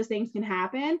all of those things can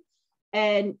happen.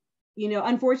 And you know,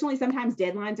 unfortunately, sometimes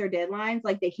deadlines are deadlines.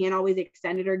 Like they can't always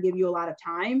extend it or give you a lot of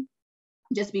time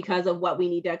just because of what we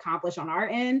need to accomplish on our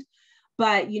end.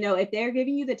 But, you know, if they're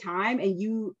giving you the time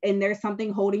and there's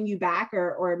something holding you back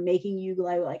or making you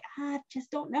like, just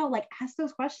don't know, like ask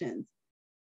those questions,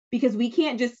 because we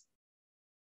can't just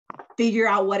figure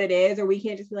out what it is, or we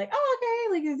can't just be like, oh,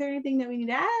 okay, like, is there anything that we need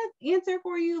to answer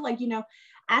for you? Like, you know,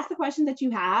 ask the questions that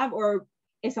you have, or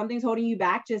if something's holding you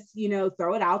back, just, you know,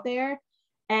 throw it out there,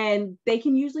 and they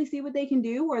can usually see what they can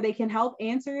do, or they can help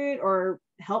answer it or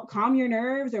help calm your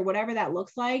nerves or whatever that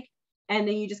looks like. And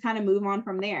then you just kind of move on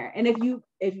from there. And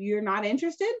if you're not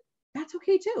interested, that's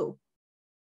okay too.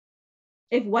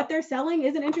 If what they're selling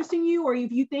isn't interesting you, or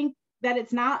if you think that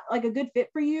it's not like a good fit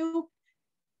for you,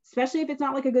 especially if it's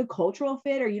not like a good cultural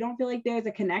fit, or you don't feel like there's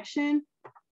a connection,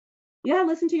 you gotta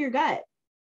listen to your gut.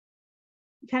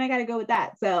 You kind of got to go with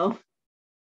that. So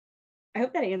I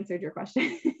hope that answered your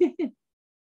question.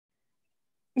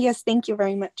 Yes, thank you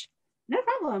very much. No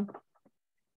problem.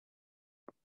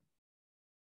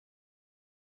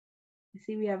 I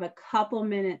see we have a couple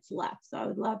minutes left, so I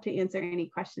would love to answer any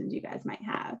questions you guys might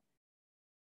have.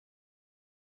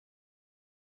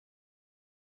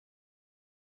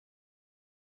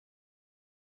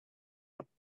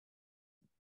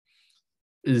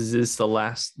 Is this the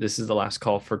last? This is the last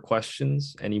call for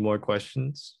questions. Any more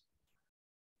questions?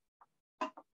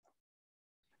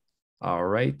 All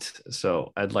right.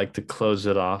 So I'd like to close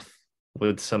it off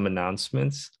with some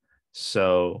announcements.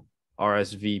 So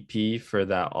RSVP for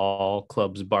that all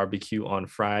clubs barbecue on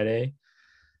Friday.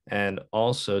 And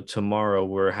also tomorrow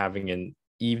we're having an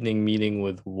evening meeting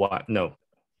with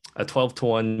a 12 to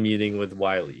 1 meeting with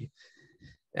Willey.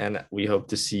 And we hope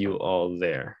to see you all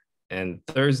there. And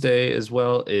Thursday as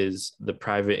well is the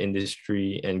private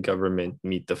industry and government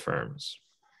meet the firms.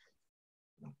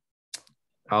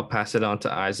 I'll pass it on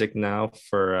to Isaac now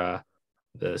for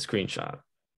the screenshot.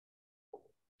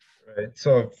 Right.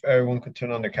 So if everyone could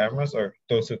turn on the cameras, or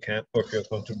those who can't or feel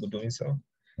comfortable doing so,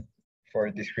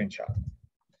 for the screenshot.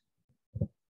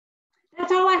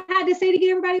 That's all I had to say to get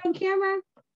everybody on camera.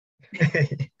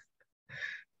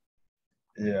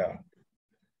 Yeah.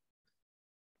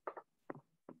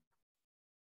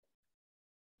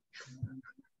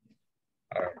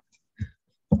 All right.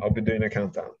 I'll be doing a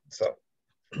countdown. So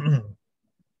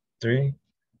 3,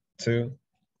 2,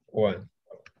 1.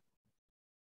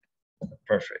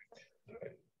 Perfect.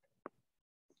 Right.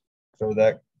 So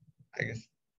that, I guess,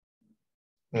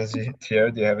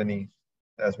 Tiera, do you have any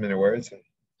last minute words?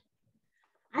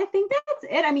 I think that's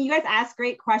it. I mean, you guys asked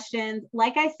great questions.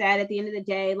 Like I said, at the end of the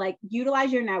day, like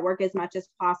utilize your network as much as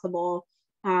possible.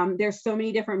 There's so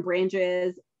many different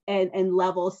branches and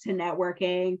levels to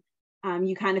networking.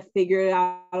 You kind of figure it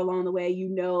out along the way. You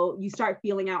know, you start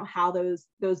feeling out how those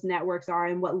networks are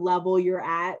and what level you're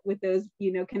at with those,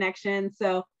 you know, connections.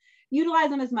 So utilize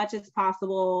them as much as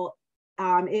possible.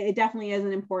 It definitely is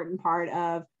an important part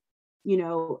of, you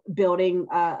know, building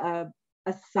a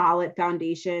solid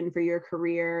foundation for your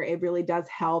career. It really does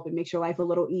help. It makes your life a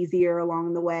little easier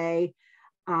along the way.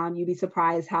 You'd be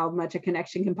surprised how much a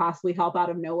connection can possibly help out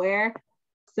of nowhere.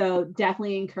 So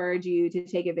definitely encourage you to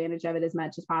take advantage of it as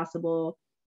much as possible.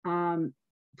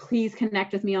 Please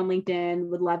connect with me on LinkedIn.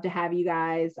 Would love to have you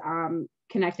guys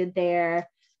connected there.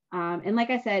 And like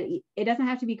I said, it doesn't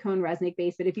have to be CohnReznick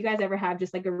based, but if you guys ever have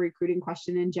just like a recruiting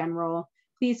question in general,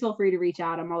 please feel free to reach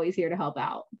out. I'm always here to help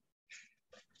out.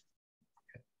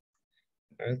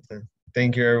 All right, then.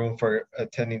 Thank you everyone for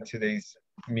attending today's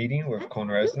meeting with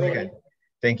CohnReznick, and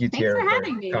thank you, Tiera, for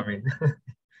having me. Coming.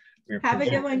 Have a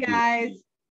good one, guys.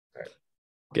 Right.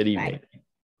 Good evening.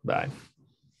 Bye. Bye.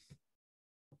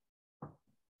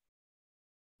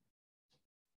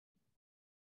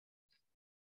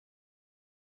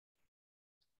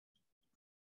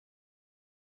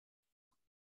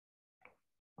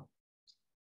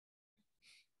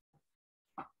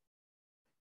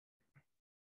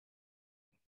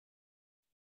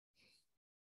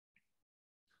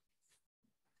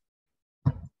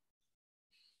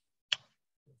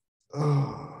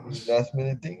 Last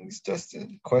minute things,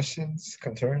 Justin? Questions,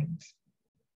 concerns?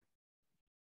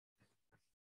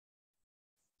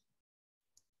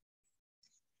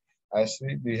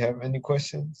 Ashley, do you have any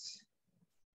questions?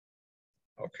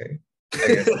 Okay.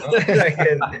 I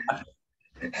guess not.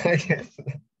 I guess.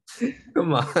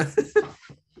 Come on.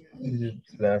 You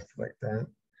laughed like that.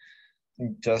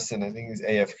 Justin, I think he's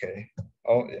AFK.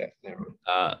 Oh, yeah, never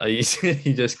mind.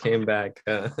 He just came back.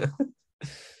 Yeah. All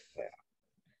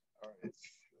right.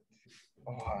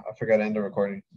 Oh, I forgot to end the recording.